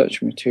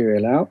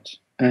material out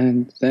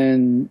and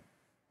then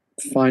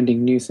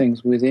finding new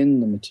things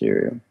within the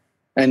material.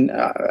 And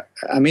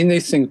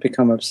these things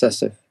become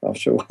obsessive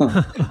after a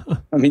while.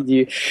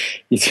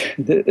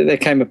 There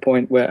came a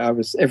point where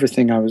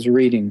everything I was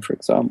reading, for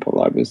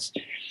example, I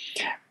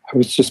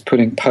was just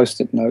putting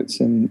Post-it notes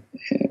in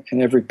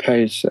every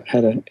page that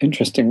had an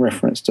interesting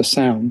reference to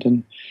sound.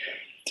 And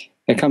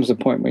there comes a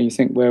point where you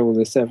think, where will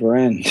this ever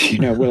end?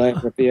 Will I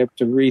ever be able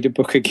to read a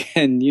book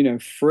again,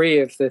 free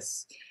of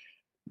this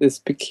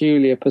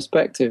peculiar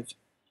perspective?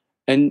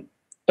 And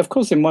of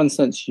course, in one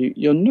sense,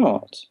 you're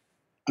not.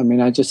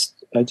 I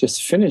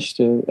just finished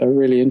a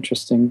really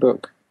interesting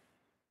book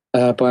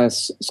by a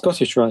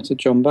Scottish writer,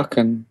 John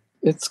Buchan.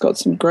 It's got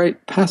some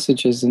great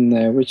passages in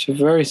there which are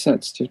very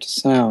sensitive to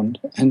sound.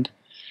 And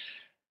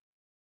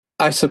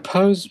I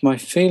suppose my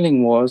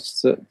feeling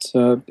was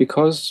that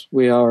because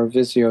we are a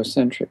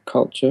visiocentric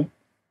culture,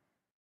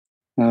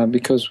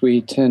 because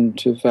we tend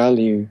to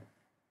value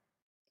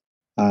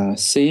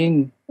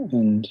seeing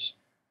and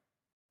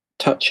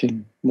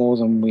touching more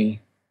than we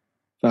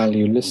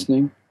value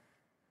listening,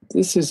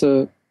 it's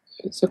a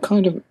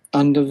kind of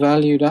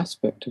undervalued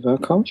aspect of our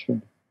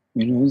culture.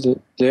 That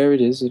there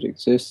it is, it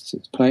exists,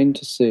 it's plain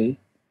to see,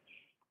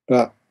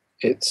 but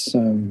it's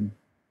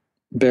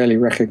barely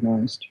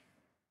recognized.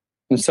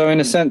 And so, in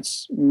a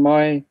sense,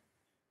 my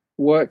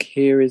work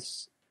here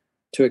is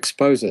to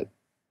expose it,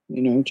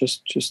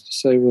 just to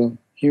say, well,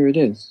 here it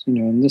is,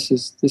 and this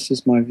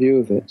is my view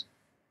of it.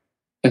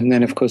 And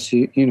then, of course,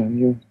 your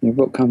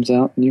book comes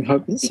out, and you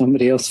hope that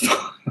somebody else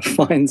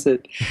finds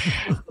it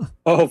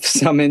of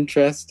some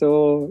interest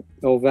or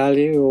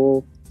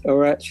value,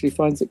 or actually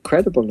finds it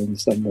credible in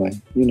some way.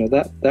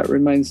 That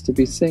remains to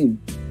be seen.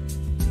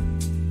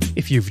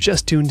 If you've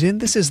just tuned in,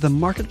 this is the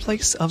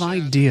Marketplace of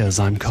Ideas.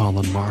 I'm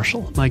Colin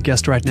Marshall. My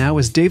guest right now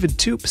is David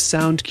Toop,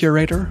 sound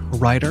curator,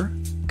 writer,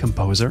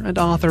 composer, and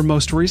author,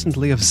 most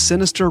recently, of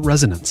Sinister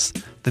Resonance,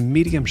 the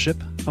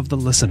mediumship of the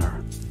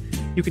listener.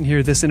 You can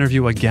hear this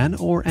interview again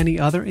or any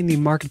other in the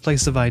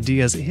Marketplace of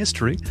Ideas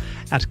history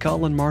at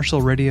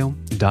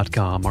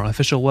colinmarshallradio.com, our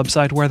official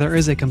website where there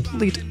is a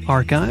complete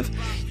archive.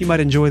 You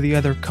might enjoy the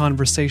other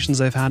conversations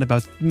I've had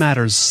about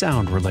matters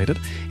sound-related,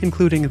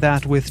 including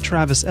that with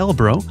Travis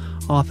Elbro,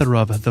 author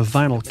of The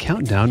Vinyl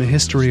Countdown, a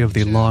history of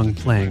the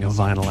long-playing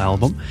vinyl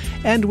album,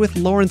 and with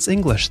Lawrence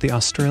English, the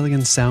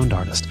Australian sound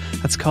artist.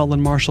 That's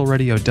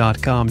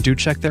colinmarshallradio.com. Do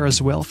check there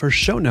as well for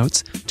show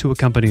notes to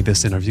accompany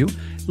this interview,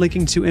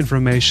 linking to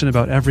information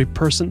about every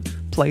person,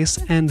 place,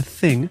 and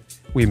thing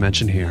we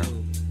mention here.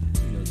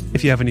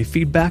 If you have any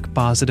feedback,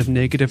 positive,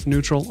 negative,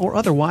 neutral, or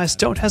otherwise,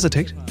 don't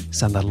hesitate.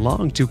 Send that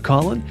along to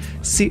Colin,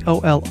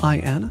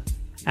 C-O-L-I-N,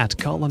 at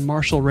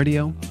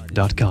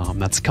colinmarshallradio.com.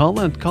 That's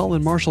Colin at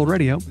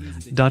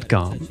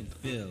colinmarshallradio.com.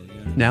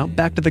 Now,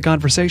 back to the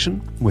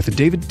conversation with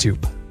David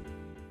Toop.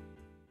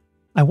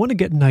 I want to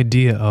get an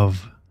idea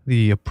of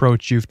the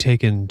approach you've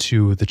taken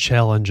to the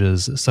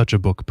challenges such a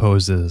book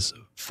poses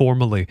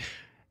formally.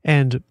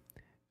 And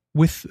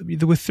with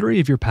three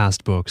of your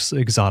past books,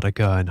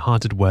 Exotica and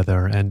Haunted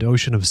Weather and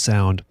Ocean of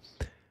Sound,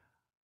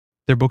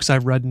 they're books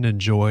I've read and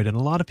enjoyed, and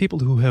a lot of people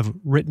who have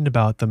written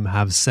about them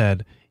have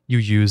said You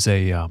use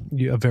a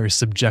very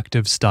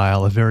subjective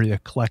style, a very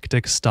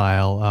eclectic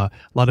style, a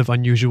lot of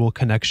unusual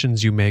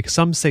connections you make.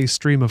 Some say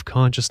stream of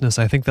consciousness.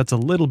 I think that's a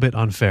little bit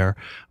unfair,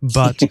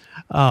 but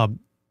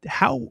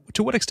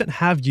to what extent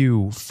have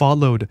you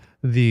followed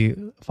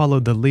the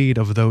lead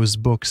of those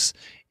books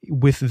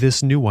with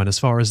this new one, as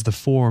far as the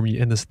form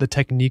and the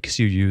techniques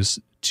you use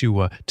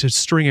to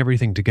string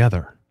everything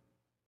together?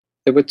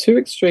 There were two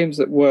extremes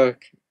that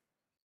work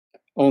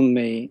on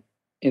me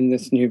in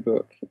this new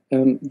book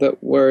that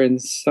were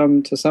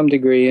to some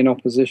degree in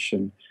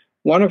opposition.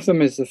 One of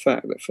them is the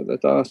fact that for the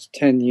last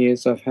 10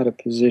 years I've had a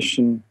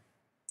position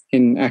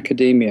in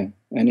academia,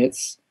 and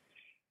it's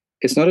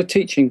not a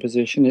teaching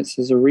position, it's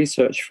as a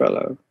research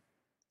fellow.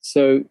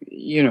 So,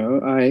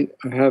 I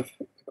have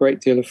a great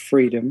deal of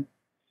freedom,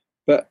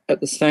 but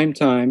at the same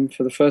time,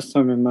 for the first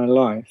time in my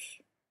life,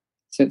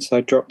 since I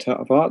dropped out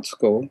of art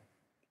school,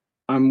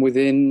 I'm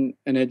within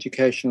an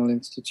educational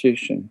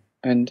institution.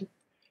 And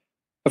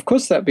of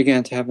course, that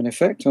began to have an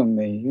effect on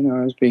me.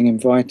 I was being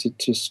invited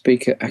to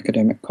speak at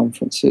academic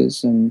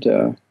conferences and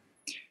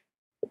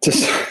to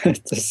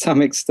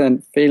some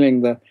extent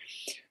feeling the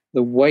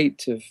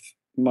weight of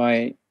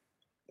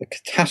the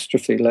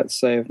catastrophe, let's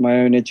say, of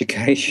my own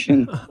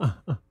education,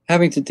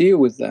 having to deal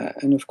with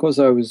that. And of course,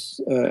 I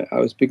was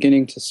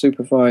beginning to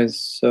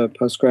supervise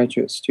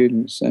postgraduate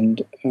students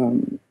and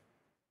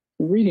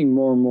reading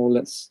more and more,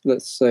 let's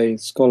say,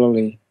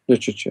 scholarly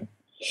literature.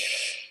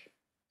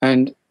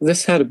 And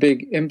this had a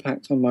big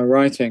impact on my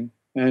writing,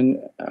 and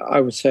I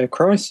would say a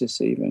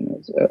crisis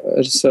even at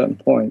a certain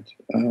point.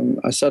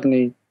 I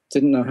suddenly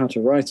didn't know how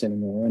to write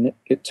anymore, and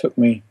it took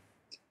me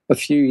a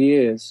few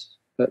years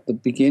at the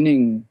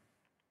beginning,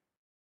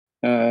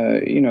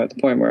 at the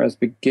point where I was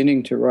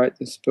beginning to write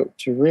this book,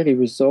 to really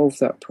resolve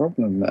that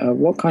problem.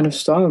 What kind of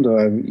style do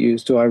I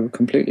use? Do I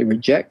completely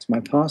reject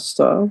my past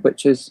style,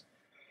 which is,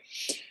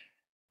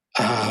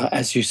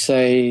 as you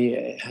say,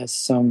 it has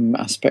some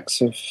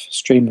aspects of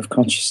stream of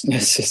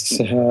consciousness. It's,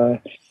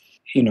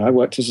 I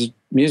worked as a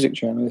music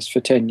journalist for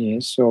 10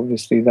 years, so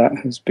obviously that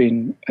has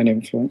been an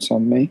influence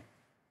on me.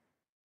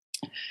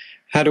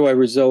 How do I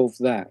resolve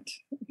that?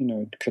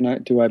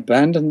 Do I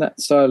abandon that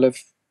style of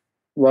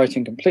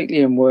writing completely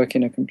and work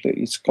in a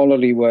completely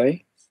scholarly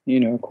way,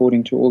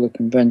 according to all the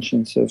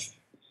conventions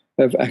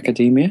of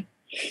academia?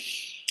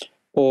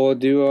 Or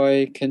do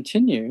I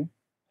continue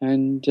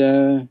and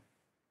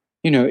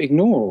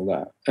ignore all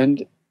that?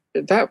 And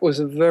that was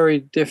a very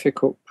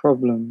difficult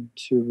problem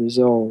to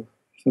resolve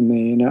for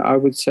me. I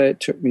would say it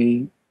took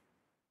me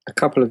a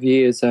couple of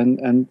years,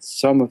 and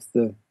some of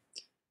the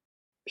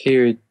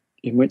period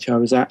in which I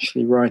was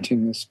actually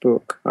writing this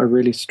book, I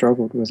really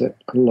struggled with it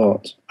a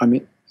lot. I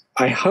mean,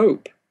 I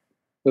hope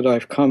that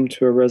I've come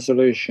to a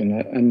resolution,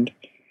 and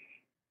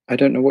I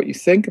don't know what you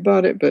think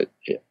about it, but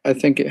I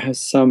think it has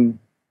some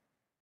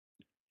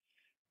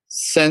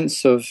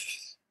sense of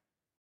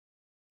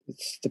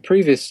it's the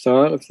previous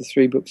style of the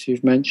three books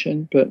you've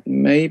mentioned, but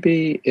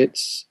maybe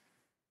it's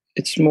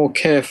more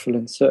careful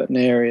in certain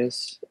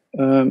areas.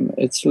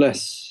 It's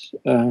less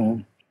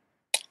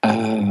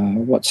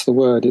what's the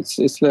word?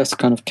 It's less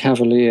kind of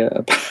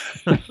cavalier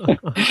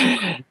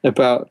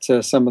about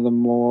some of the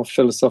more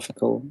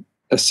philosophical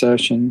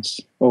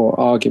assertions or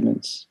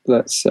arguments,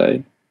 let's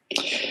say.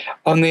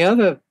 On the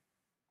other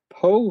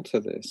pole to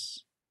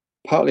this,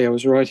 partly I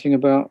was writing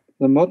about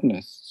the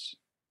modernists,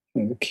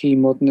 the key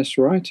modernist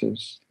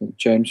writers,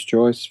 James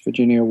Joyce,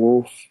 Virginia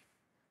Woolf,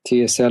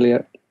 T.S.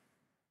 Eliot,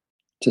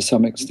 to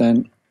some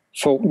extent,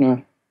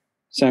 Faulkner,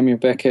 Samuel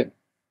Beckett,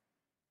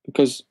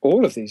 because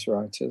all of these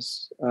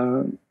writers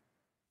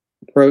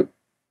wrote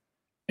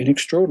in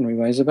extraordinary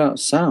ways about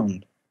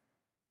sound.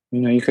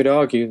 You could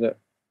argue that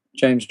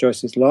James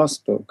Joyce's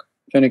last book,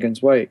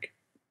 Finnegan's Wake,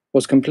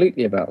 was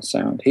completely about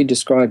sound. He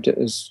described it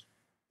as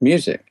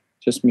music,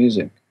 just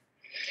music.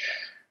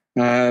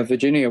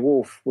 Virginia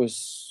Woolf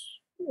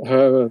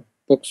her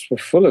books were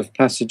full of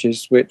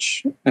passages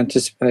which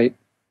anticipate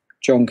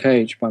John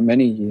Cage by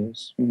many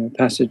years.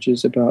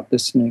 Passages about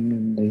listening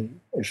and the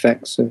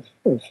effects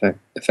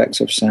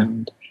of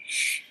sound.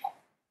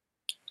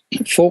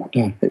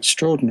 Faulkner,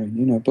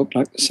 extraordinary. A book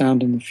like The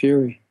Sound and the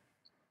Fury.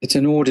 It's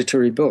an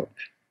auditory book.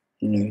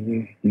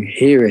 You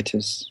hear it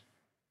as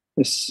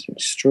this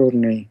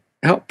extraordinary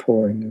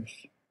outpouring of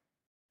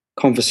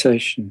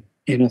conversation,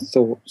 inner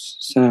thoughts,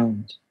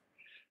 sound.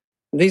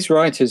 These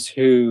writers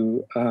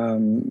who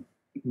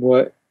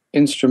were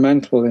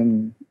instrumental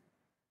in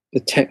the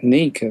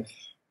technique of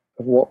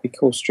what we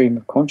call stream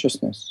of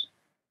consciousness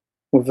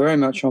were very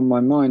much on my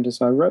mind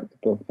as I wrote the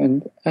book,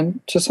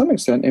 and to some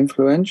extent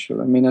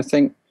influential. I mean, I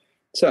think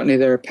certainly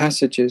there are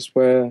passages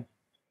where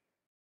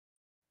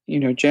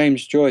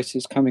James Joyce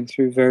is coming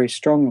through very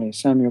strongly,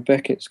 Samuel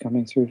Beckett's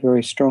coming through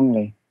very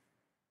strongly,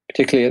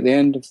 particularly at the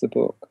end of the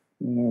book,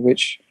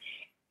 which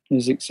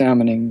is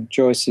examining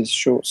Joyce's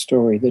short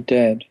story, The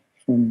Dead,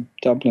 from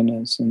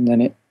Dubliners, and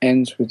then it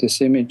ends with this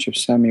image of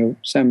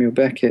Samuel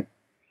Beckett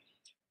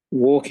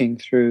walking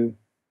through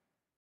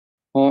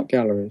art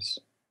galleries,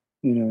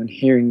 and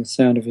hearing the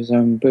sound of his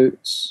own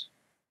boots,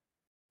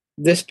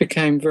 this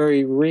became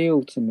very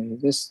real to me.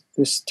 This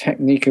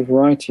technique of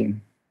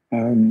writing,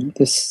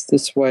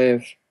 this way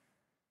of,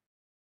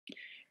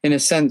 in a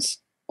sense,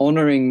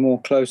 honoring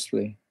more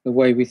closely the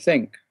way we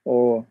think,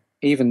 or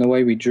even the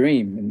way we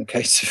dream. In the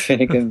case of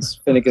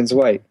Finnegan's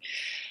Wake,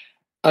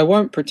 I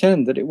won't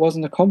pretend that it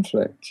wasn't a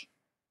conflict.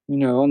 You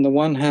know, on the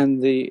one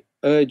hand, the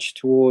urge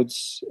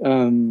towards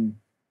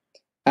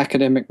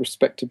academic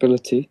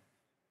respectability,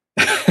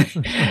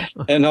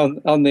 and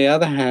on the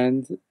other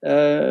hand,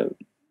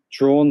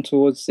 drawn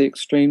towards the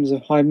extremes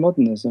of high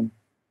modernism.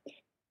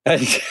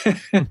 And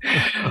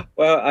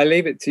well, I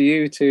leave it to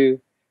you to,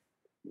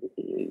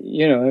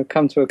 you know,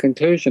 come to a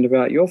conclusion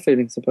about your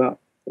feelings about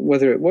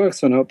whether it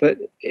works or not. But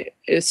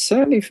it's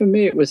certainly, for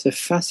me, it was a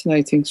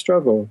fascinating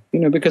struggle, you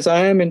know, because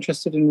I am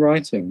interested in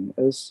writing.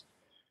 As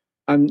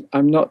I'm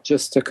not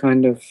just a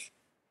kind of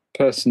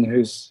person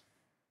who's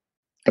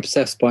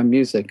obsessed by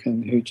music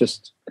and who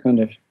just kind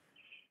of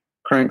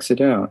cranks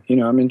it out. You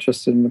know, I'm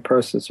interested in the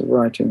process of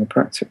writing, the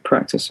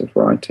practice of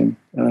writing,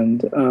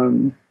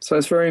 and so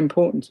it's very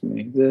important to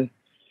me,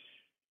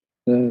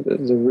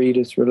 the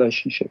reader's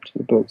relationship to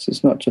the books.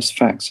 It's not just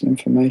facts and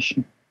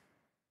information.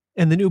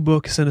 And the new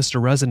book, Sinister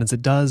Resonance,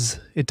 it does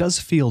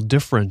feel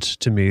different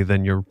to me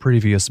than your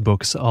previous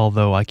books,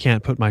 although I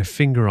can't put my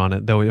finger on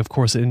it, though of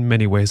course in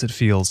many ways it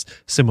feels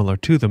similar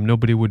to them.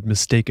 Nobody would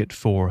mistake it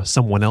for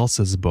someone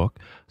else's book,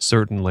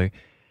 certainly.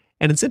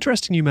 And it's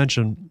interesting you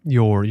mention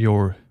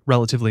your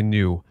relatively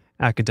new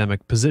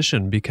academic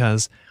position,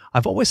 because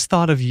I've always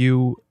thought of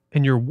you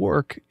and your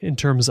work in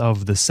terms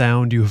of the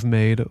sound you've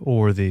made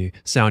or the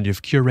sound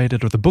you've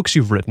curated or the books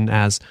you've written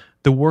as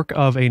the work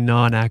of a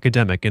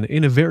non-academic, and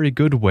in a very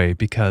good way,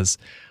 because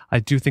I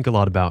do think a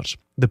lot about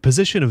the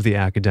position of the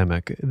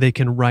academic. They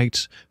can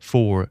write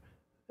for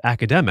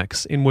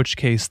academics, in which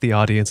case the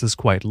audience is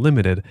quite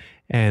limited,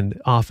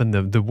 and often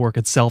the work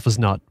itself is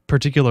not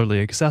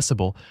particularly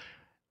accessible.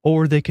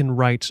 Or they can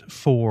write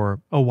for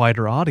a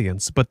wider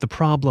audience, but the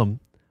problem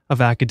of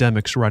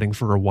academics writing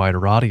for a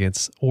wider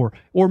audience, or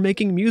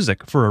making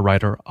music for a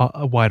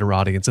wider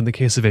audience, in the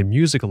case of a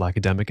musical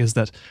academic, is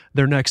that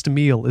their next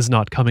meal is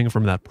not coming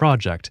from that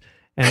project,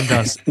 and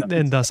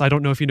thus I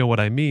don't know if you know what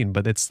I mean,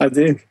 but it's, I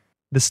do.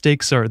 The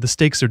stakes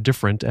are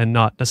different, and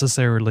not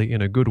necessarily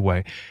in a good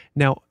way.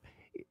 Now,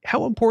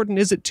 how important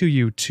is it to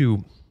you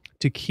to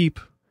keep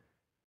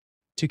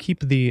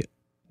the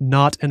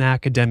not an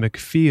academic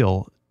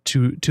feel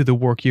to the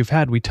work you've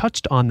had? We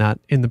touched on that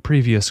in the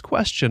previous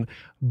question,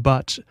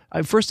 but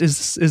first,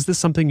 is this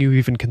something you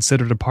even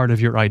considered a part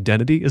of your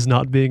identity, is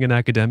not being an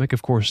academic?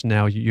 Of course,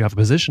 now you have a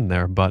position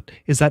there, but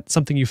is that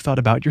something you've thought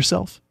about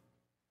yourself?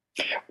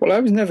 Well, I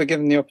was never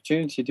given the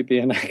opportunity to be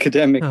an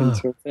academic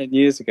until 10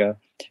 years ago.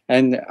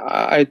 And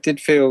I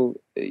did feel,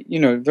 you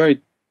know,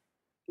 very,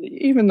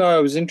 even though I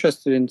was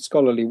interested in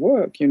scholarly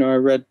work, you know,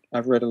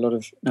 I've read a lot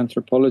of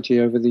anthropology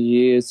over the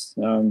years.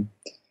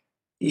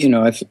 You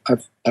know,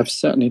 I've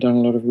certainly done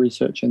a lot of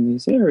research in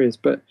these areas,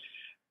 but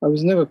I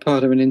was never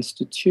part of an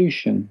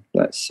institution,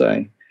 let's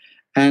say.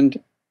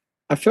 And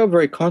I felt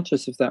very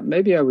conscious of that.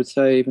 Maybe I would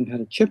say I even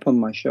had a chip on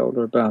my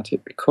shoulder about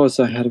it, because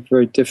I had a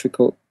very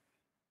difficult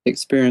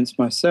experience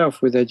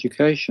myself with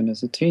education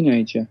as a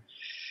teenager.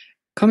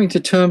 Coming to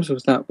terms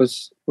with that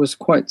was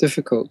quite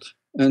difficult.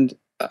 And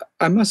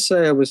I must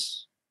say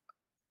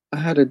I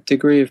had a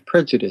degree of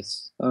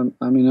prejudice.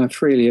 I mean, I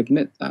freely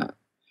admit that.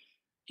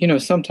 You know,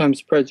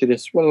 sometimes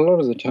prejudice, well, a lot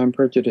of the time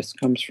prejudice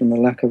comes from a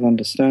lack of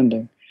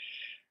understanding.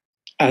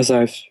 As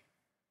I've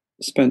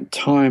spent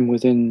time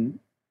within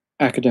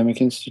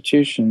academic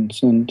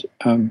institutions and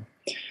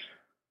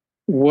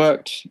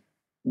worked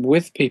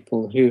with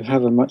people who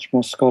have a much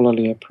more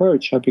scholarly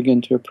approach, I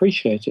begin to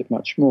appreciate it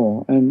much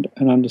more and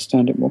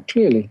understand it more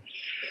clearly.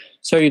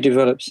 So you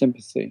develop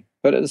sympathy.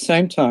 But at the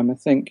same time, I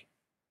think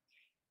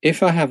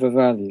if I have a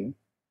value,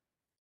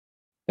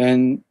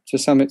 then to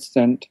some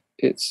extent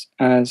it's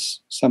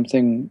as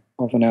something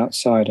of an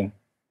outsider.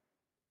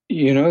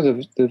 You know,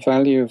 the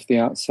value of the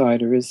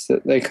outsider is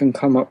that they can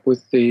come up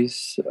with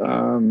these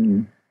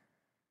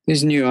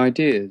new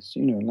ideas,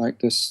 you know, like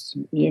this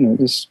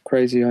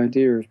crazy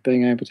idea of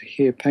being able to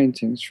hear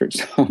paintings, for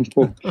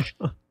example.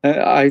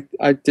 I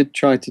did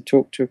try to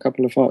talk to a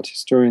couple of art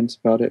historians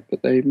about it,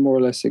 but they more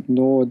or less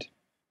ignored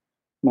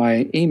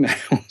my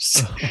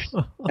emails.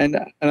 and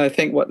I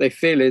think what they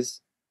feel is,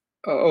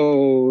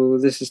 oh,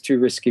 this is too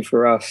risky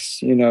for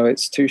us. You know,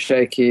 it's too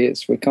shaky.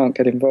 We can't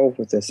get involved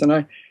with this. And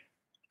I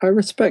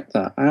respect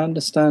that. I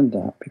understand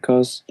that,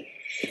 because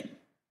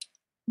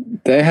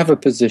they have a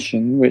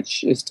position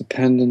which is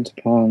dependent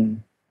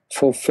upon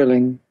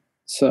fulfilling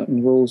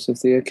certain rules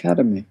of the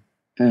academy.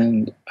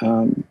 And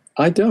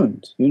I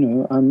don't, you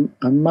know,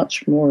 I'm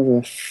much more of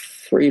a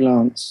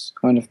freelance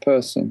kind of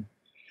person.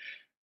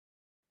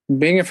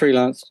 Being a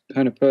freelance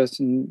kind of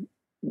person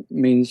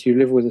means you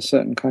live with a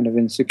certain kind of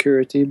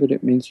insecurity, but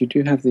it means you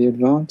do have the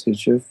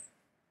advantage of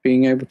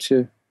being able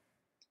to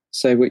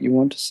say what you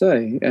want to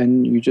say,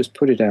 and you just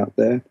put it out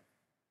there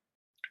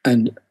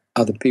and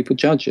other people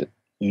judge it.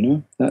 You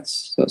know,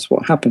 that's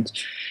what happens.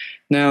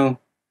 Now,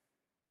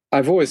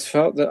 I've always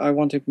felt that I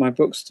wanted my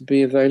books to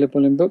be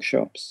available in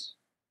bookshops,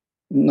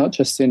 not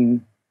just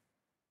in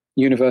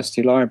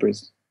university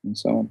libraries and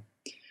so on.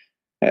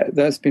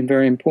 That's been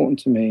very important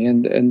to me,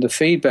 and the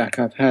feedback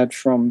I've had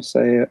from,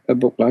 say, a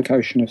book like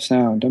Ocean of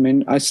Sound. I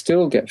mean, I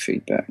still get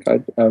feedback.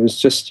 I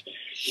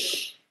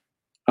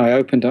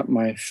opened up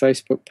my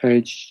Facebook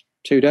page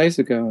 2 days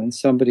ago, and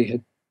somebody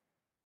had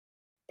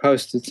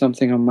posted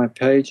something on my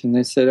page, and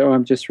they said, "Oh,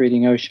 I'm just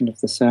reading Ocean of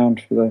the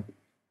Sound for the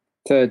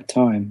third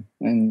time,"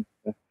 and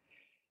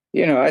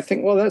I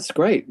think, well, that's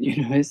great.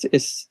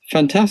 It's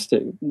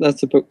fantastic.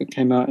 That's a book that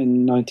came out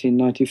in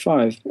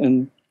 1995,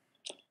 and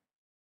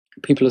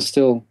people are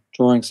still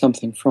drawing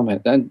something from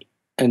it.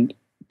 And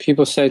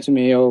people say to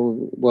me,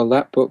 "Oh, well,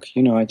 that book,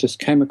 I just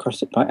came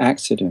across it by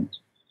accident."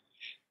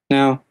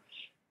 Now,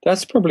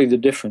 that's probably the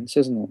difference,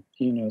 isn't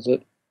it?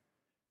 That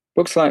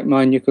books like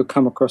mine you could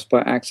come across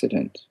by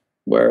accident,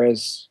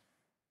 whereas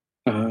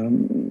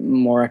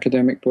more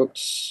academic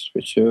books,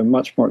 which are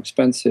much more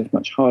expensive,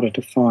 much harder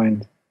to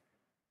find,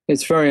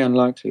 it's very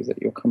unlikely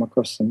that you'll come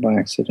across them by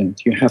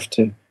accident. You have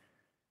to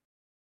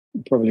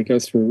probably go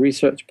through a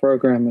research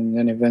program, and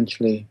then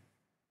eventually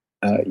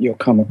you'll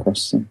come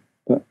across them.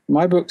 But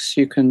my books,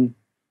 you can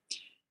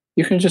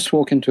just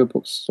walk into a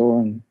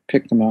bookstore and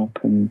pick them up,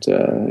 and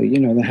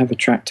they have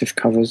attractive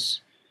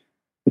covers,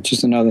 which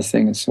is another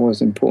thing. It's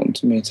always important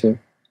to me to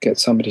get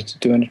somebody to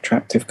do an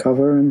attractive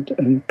cover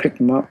and pick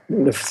them up,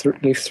 leaf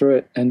through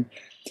it, and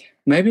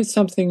maybe it's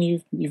something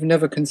you've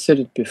never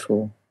considered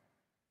before.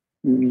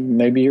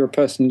 Maybe you're a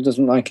person who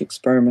doesn't like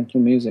experimental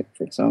music,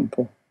 for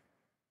example.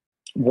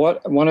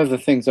 One of the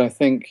things I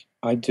think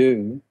I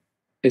do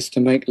is to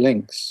make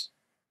links.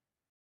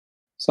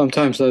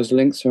 Sometimes those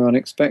links are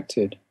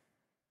unexpected,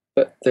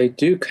 but they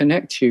do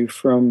connect you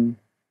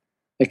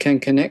they can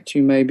connect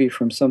you maybe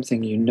from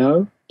something you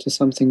know to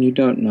something you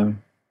don't know.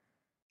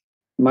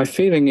 My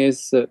feeling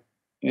is that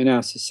in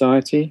our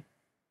society,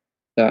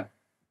 that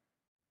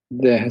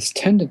there has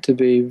tended to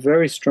be a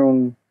very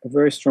strong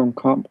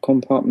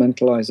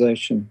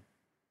compartmentalization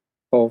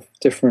of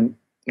different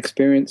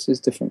experiences,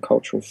 different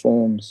cultural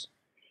forms,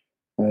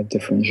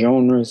 different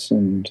genres,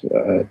 and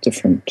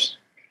different,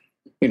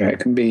 it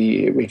can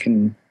be, we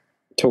can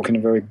talk in a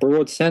very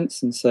broad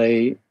sense and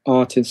say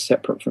art is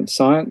separate from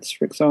science,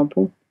 for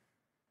example,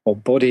 or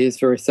body is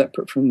very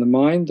separate from the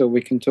mind, or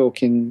we can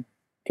talk in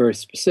very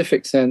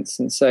specific sense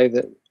and say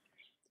that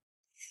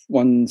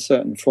one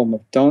certain form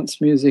of dance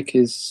music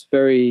is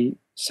very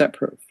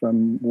separate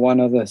from one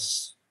other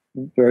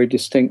very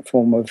distinct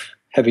form of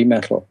heavy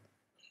metal,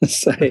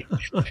 say,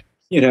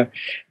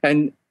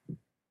 and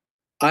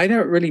I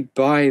don't really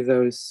buy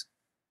those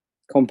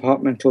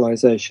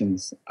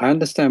compartmentalizations. I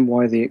understand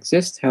why they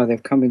exist, how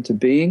they've come into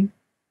being,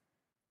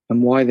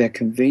 and why they're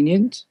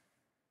convenient,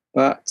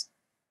 but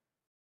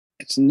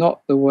it's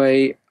not the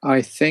way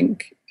I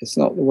think, it's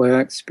not the way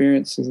I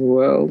experience the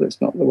world, it's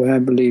not the way I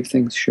believe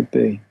things should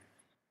be.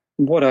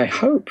 What I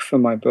hope for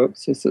my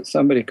books is that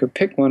somebody could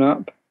pick one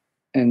up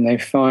and they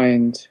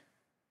find,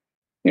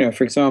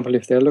 for example,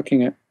 if they're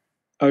looking at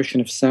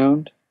Ocean of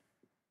Sound,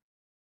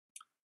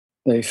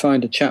 they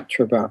find a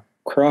chapter about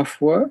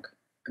craft work,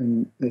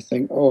 and they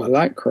think, oh, I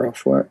like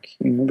craft work,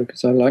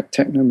 because I like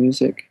techno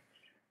music.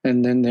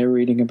 And then they're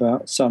reading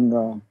about Sun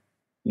Ra,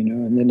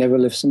 and they never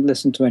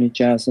listen to any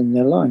jazz in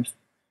their life.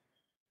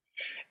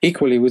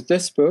 Equally with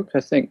this book,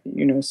 I think,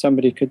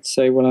 somebody could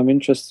say, well, I'm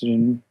interested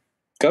in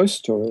ghost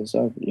stories.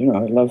 I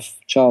love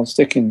Charles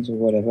Dickens or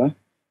whatever.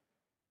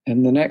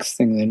 And the next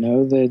thing they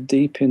know, they're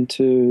deep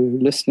into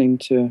listening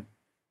to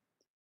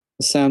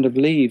the sound of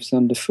leaves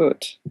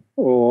underfoot,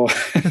 or do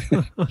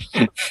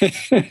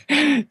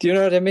you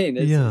know what I mean?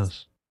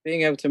 Yes.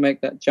 Being able to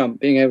make that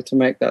jump, being able to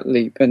make that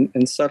leap,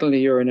 and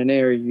suddenly you're in an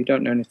area you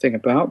don't know anything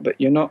about, but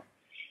you're not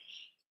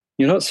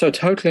so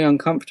totally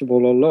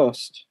uncomfortable or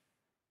lost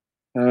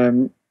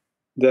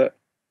that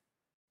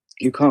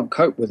you can't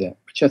cope with it,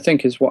 which I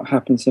think is what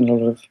happens in a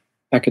lot of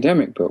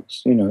academic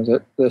books,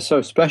 that they're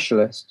so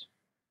specialist,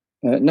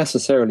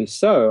 necessarily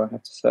so, I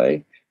have to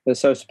say. They're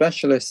so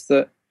specialist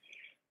that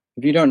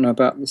if you don't know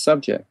about the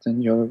subject,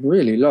 then you're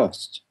really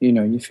lost.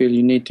 You feel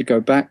you need to go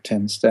back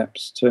 10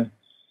 steps to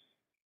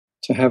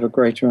have a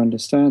greater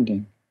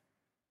understanding.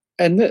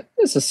 And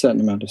there's a certain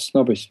amount of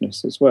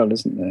snobbishness as well,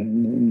 isn't there,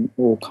 in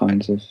all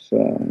kinds of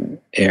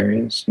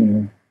areas.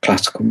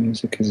 Classical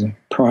music is a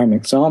prime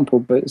example,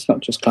 but it's not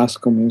just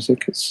classical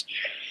music. It's,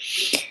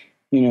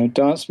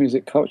 dance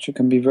music culture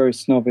can be very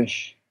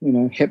snobbish.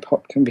 Hip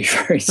hop can be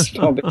very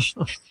snobbish.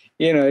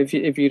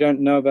 If you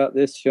don't know about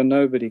this, you're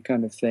nobody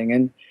kind of thing.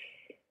 And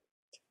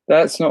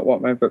that's not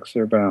what my books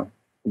are about.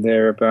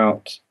 They're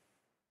about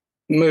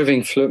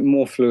moving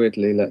more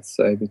fluidly, let's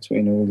say,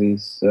 between all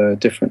these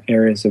different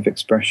areas of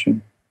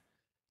expression.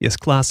 Yes,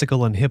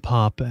 classical and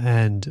hip-hop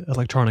and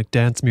electronic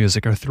dance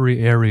music are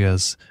three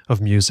areas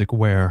of music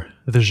where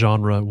the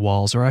genre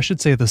walls, or I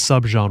should say the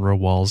subgenre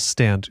walls,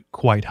 stand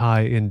quite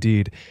high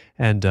indeed,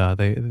 and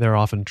they're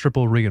often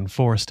triple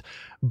reinforced.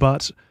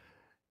 But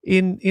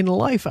in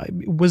life,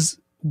 was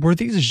Were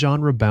these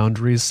genre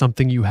boundaries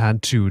something you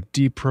had to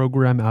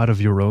deprogram out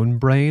of your own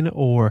brain,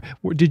 or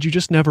did you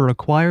just never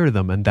acquire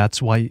them, and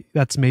that's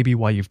maybe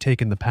why you've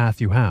taken the path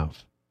you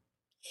have?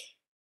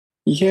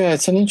 Yeah,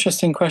 it's an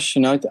interesting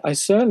question. I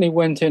certainly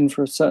went in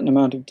for a certain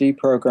amount of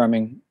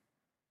deprogramming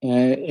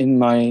in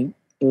my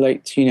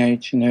late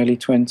teenage and early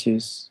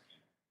 20s.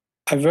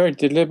 I very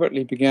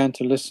deliberately began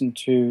to listen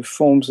to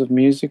forms of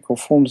music or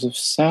forms of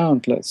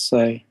sound, let's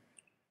say.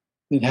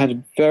 It had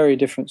a very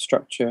different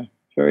structure,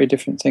 very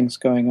different things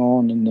going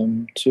on in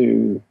them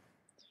to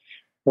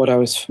what I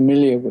was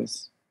familiar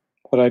with,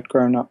 what I'd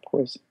grown up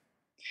with.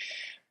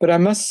 But I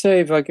must say,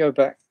 if I go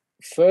back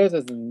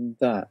further than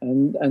that,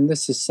 and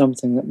this is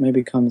something that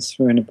maybe comes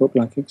through in a book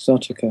like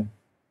Exotica,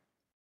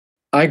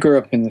 I grew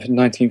up in the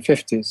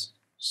 1950s,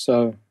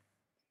 so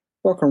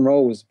rock and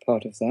roll was a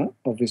part of that,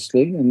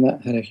 obviously, and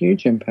that had a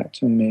huge impact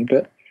on me.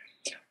 But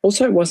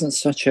also, it wasn't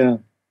such a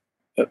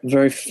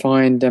very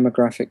fine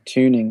demographic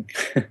tuning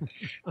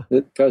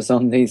that goes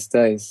on these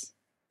days.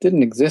 It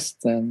didn't exist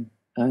then.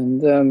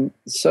 And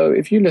so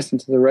if you listen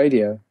to the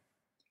radio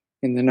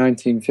in the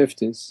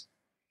 1950s,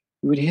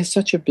 you would hear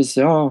such a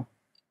bizarre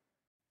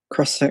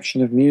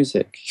cross-section of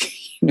music.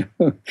 you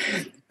know,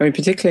 I mean,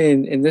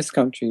 particularly in this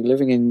country,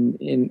 living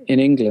in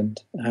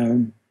England.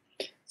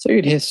 So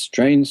you'd hear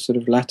strange sort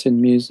of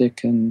Latin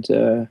music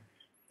and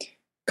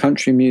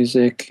country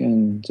music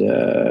and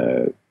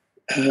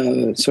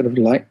sort of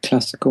light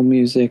classical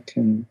music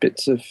and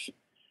bits of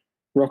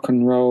rock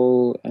and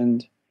roll,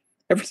 and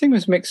everything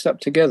was mixed up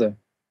together.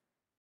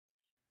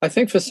 I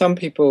think for some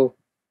people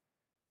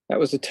that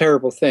was a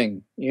terrible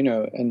thing,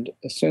 and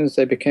as soon as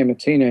they became a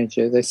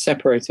teenager, they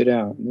separated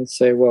out and they'd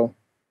say, well,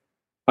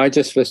 I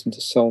just listen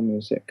to soul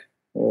music,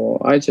 or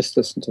I just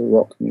listen to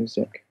rock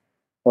music,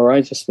 or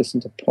I just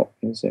listen to pop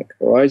music,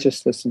 or I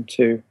just listen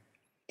to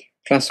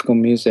classical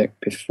music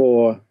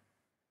before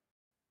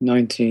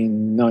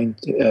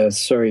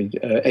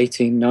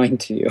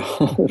 1890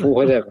 or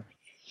whatever.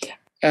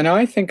 And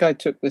I think I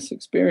took this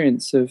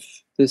experience of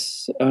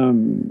this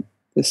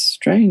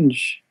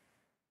strange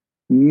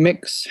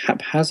mix,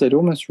 haphazard,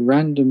 almost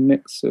random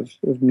mix of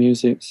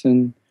musics,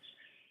 and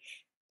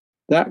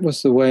that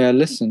was the way I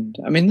listened.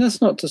 I mean,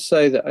 that's not to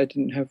say that I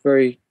didn't have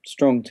very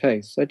strong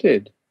tastes. I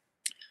did.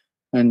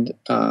 And,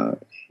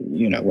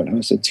 when I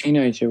was a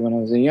teenager, when I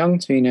was a young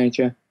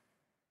teenager,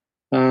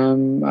 I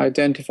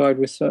identified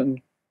with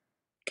certain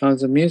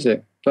kinds of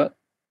music. But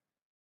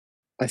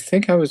I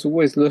think I was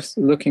always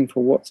looking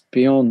for what's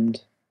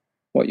beyond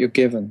what you're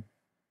given.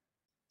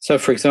 So,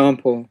 for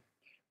example,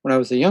 when I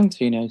was a young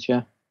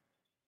teenager,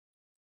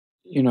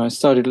 I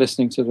started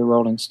listening to the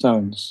Rolling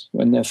Stones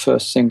when their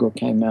first single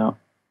came out.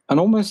 And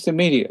almost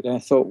immediately I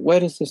thought, where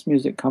does this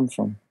music come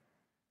from?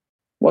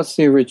 What's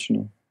the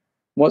original?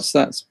 What's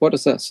that? What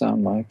does that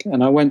sound like?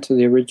 And I went to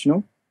the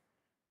original,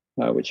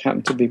 which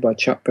happened to be by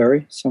Chuck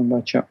Berry, sung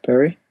by Chuck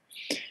Berry.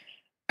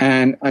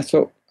 And I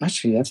thought,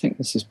 actually, I think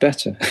this is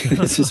better.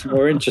 This is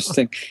more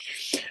interesting.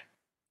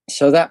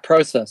 So that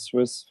process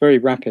was very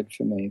rapid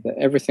for me, that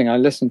everything I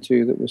listened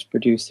to that was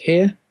produced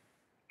here,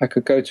 I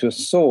could go to a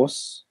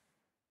source,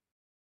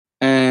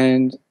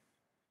 and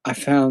I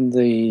found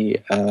the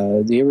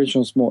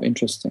originals more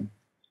interesting.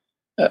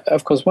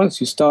 Of course, once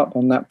you start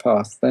on that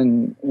path,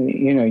 then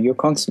you're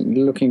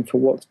constantly looking for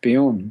what's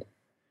beyond.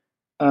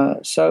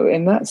 So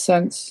in that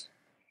sense,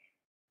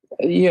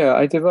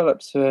 I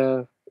developed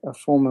a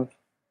form of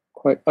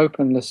quite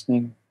open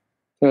listening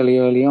fairly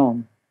early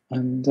on,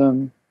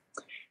 and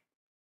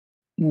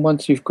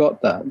once you've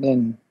got that,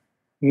 then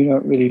you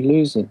don't really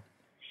lose it.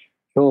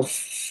 You're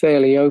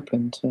fairly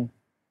open to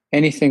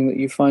anything that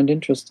you find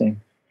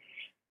interesting.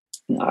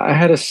 I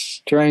had a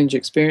strange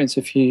experience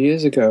a few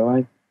years ago.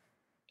 I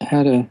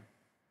had a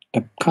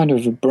kind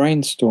of a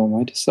brainstorm.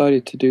 I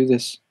decided to do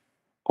this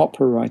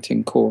opera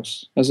writing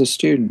course as a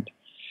student.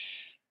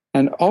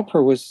 And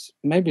opera was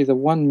maybe the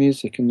one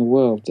music in the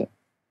world that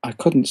I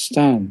couldn't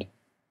stand.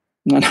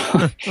 And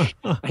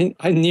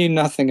I knew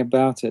nothing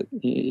about it,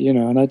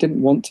 and I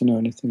didn't want to know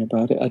anything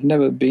about it. I'd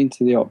never been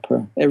to the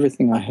opera.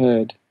 Everything I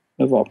heard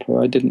of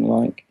opera I didn't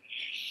like.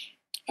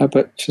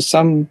 But for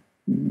some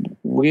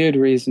weird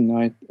reason,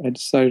 I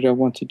decided I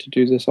wanted to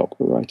do this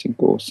opera writing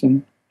course.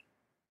 And,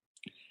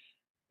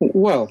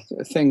 well,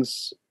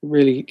 things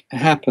really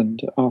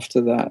happened after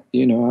that.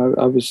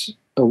 I was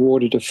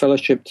awarded a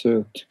fellowship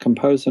to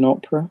compose an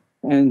opera,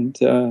 and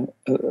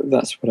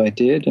that's what I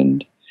did.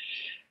 And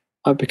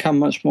I've become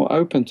much more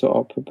open to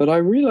opera. But I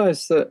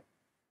realized that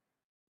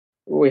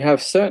we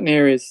have certain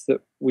areas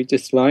that we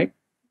dislike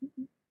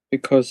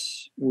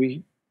because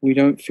we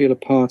don't feel a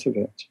part of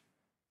it.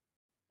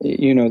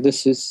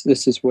 This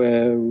is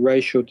where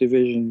racial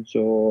divisions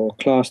or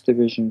class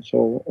divisions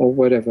or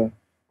whatever,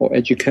 or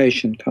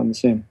education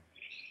comes in.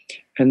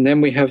 And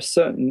then we have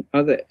certain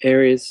other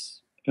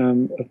areas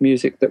of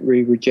music that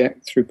we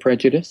reject through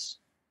prejudice.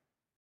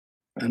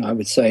 And I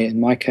would say, in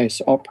my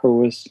case, opera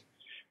was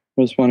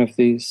one of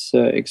these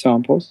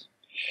examples.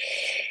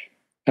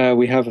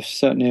 We have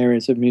certain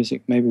areas of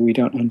music maybe we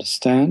don't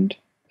understand.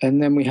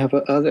 And then we have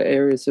other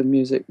areas of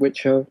music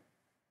which are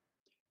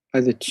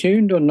either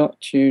tuned or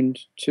not tuned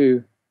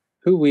to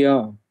who we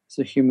are as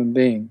a human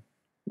being,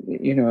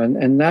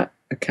 and that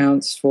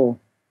accounts for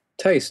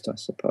taste, I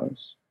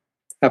suppose.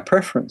 Our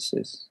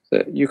preferences,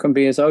 that you can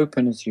be as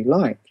open as you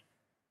like,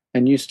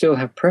 and you still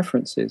have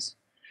preferences.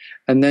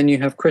 And then you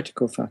have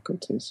critical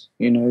faculties.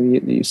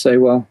 You say,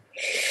 well,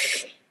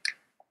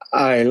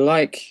 I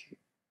like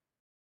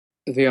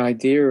the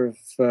idea of,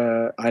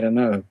 I don't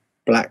know,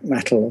 black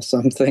metal or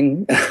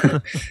something.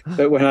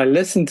 But when I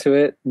listen to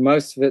it,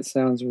 most of it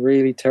sounds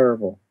really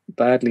terrible,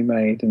 badly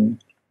made.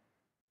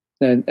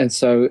 And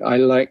so I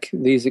like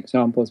these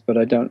examples, but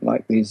I don't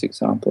like these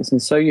examples.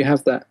 And so you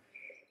have that,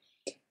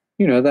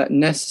 that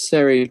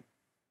necessary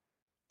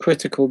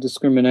critical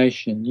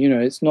discrimination.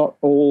 It's not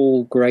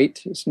all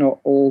great, it's not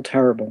all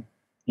terrible.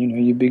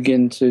 You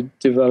begin to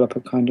develop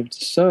a kind of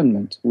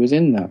discernment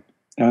within that.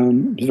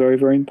 It's very,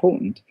 very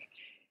important.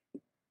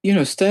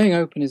 Staying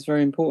open is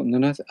very important.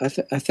 And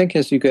I think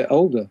as you get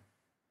older,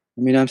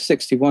 I'm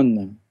 61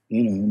 now,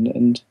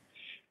 and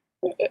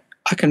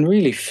I can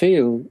really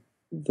feel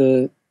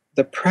the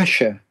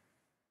pressure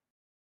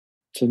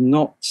to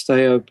not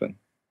stay open.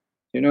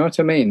 You know what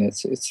I mean?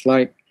 It's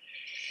like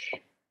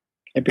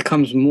it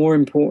becomes more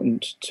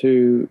important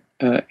to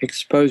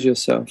expose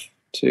yourself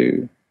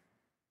to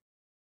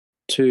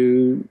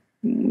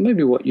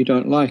maybe what you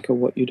don't like or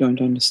what you don't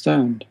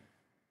understand.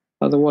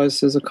 Otherwise,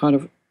 there's a kind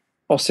of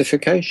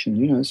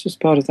ossification. It's just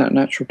part of that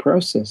natural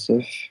process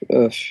of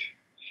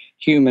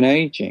human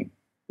aging.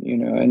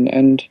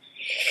 And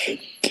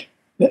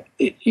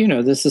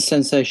there's a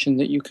sensation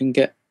that you can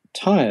get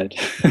tired,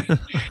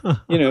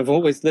 of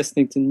always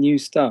listening to new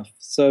stuff.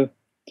 So,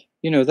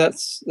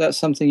 that's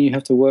something you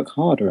have to work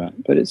harder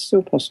at, but it's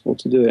still possible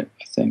to do it,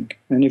 I think.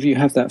 And if you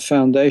have that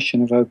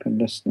foundation of open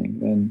listening,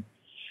 then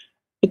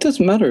it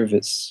doesn't matter if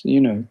it's,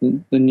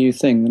 the new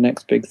thing, the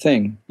next big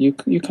thing. You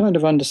kind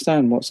of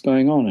understand what's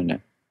going on in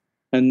it.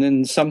 And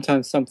then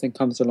sometimes something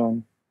comes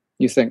along,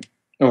 you think,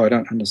 oh, I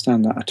don't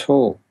understand that at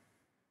all.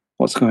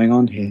 What's going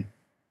on here?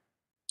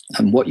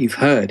 And what you've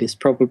heard is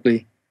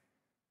probably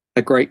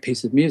a great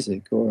piece of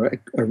music or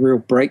a real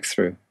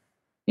breakthrough,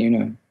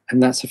 and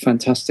that's a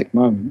fantastic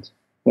moment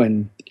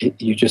when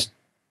you just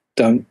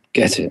don't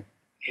get it,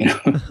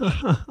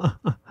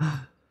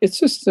 It's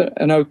just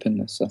an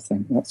openness, I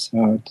think. That's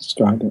how I would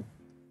describe it.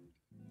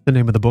 The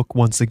name of the book,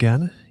 once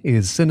again,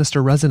 is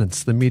Sinister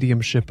Resonance, the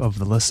Mediumship of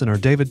the Listener.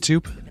 David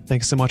Toop,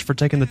 thanks so much for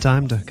taking the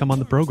time to come on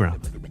the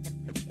program.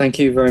 Thank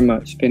you very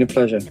much. It's been a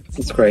pleasure.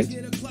 It's great.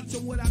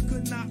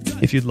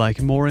 If you'd like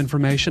more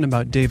information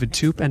about David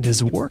Toop and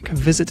his work,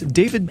 visit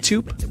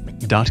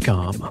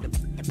davidtoop.com.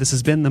 This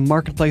has been The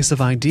Marketplace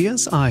of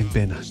Ideas. I've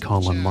been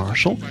Colin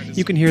Marshall.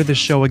 You can hear this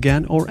show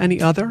again or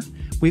any other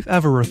we've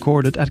ever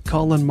recorded at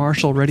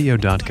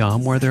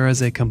colinmarshallradio.com, where there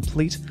is a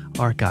complete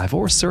archive,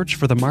 or search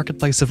for The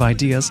Marketplace of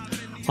Ideas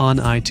on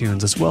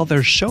iTunes. As well,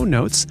 there's show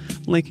notes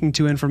linking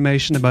to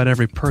information about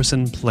every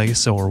person,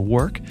 place, or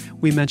work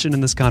we mentioned in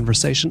this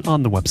conversation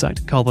on the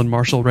website,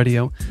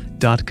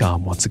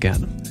 colinmarshallradio.com. Once again,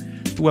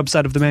 the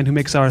website of the man who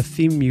makes our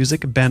theme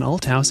music, Ben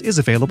Althouse, is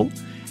available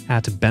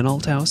at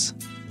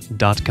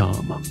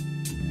benalthouse.com.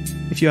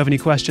 If you have any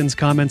questions,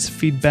 comments,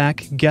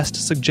 feedback, guest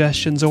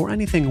suggestions, or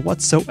anything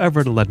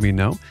whatsoever to let me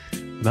know,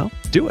 well,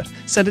 do it.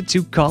 Send it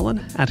to Colin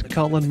at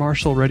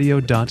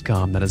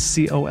colinmarshallradio.com. That is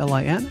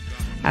COLIN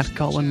at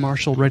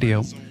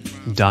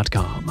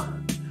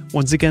colinmarshallradio.com.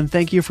 Once again,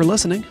 thank you for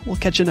listening. We'll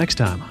catch you next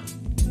time.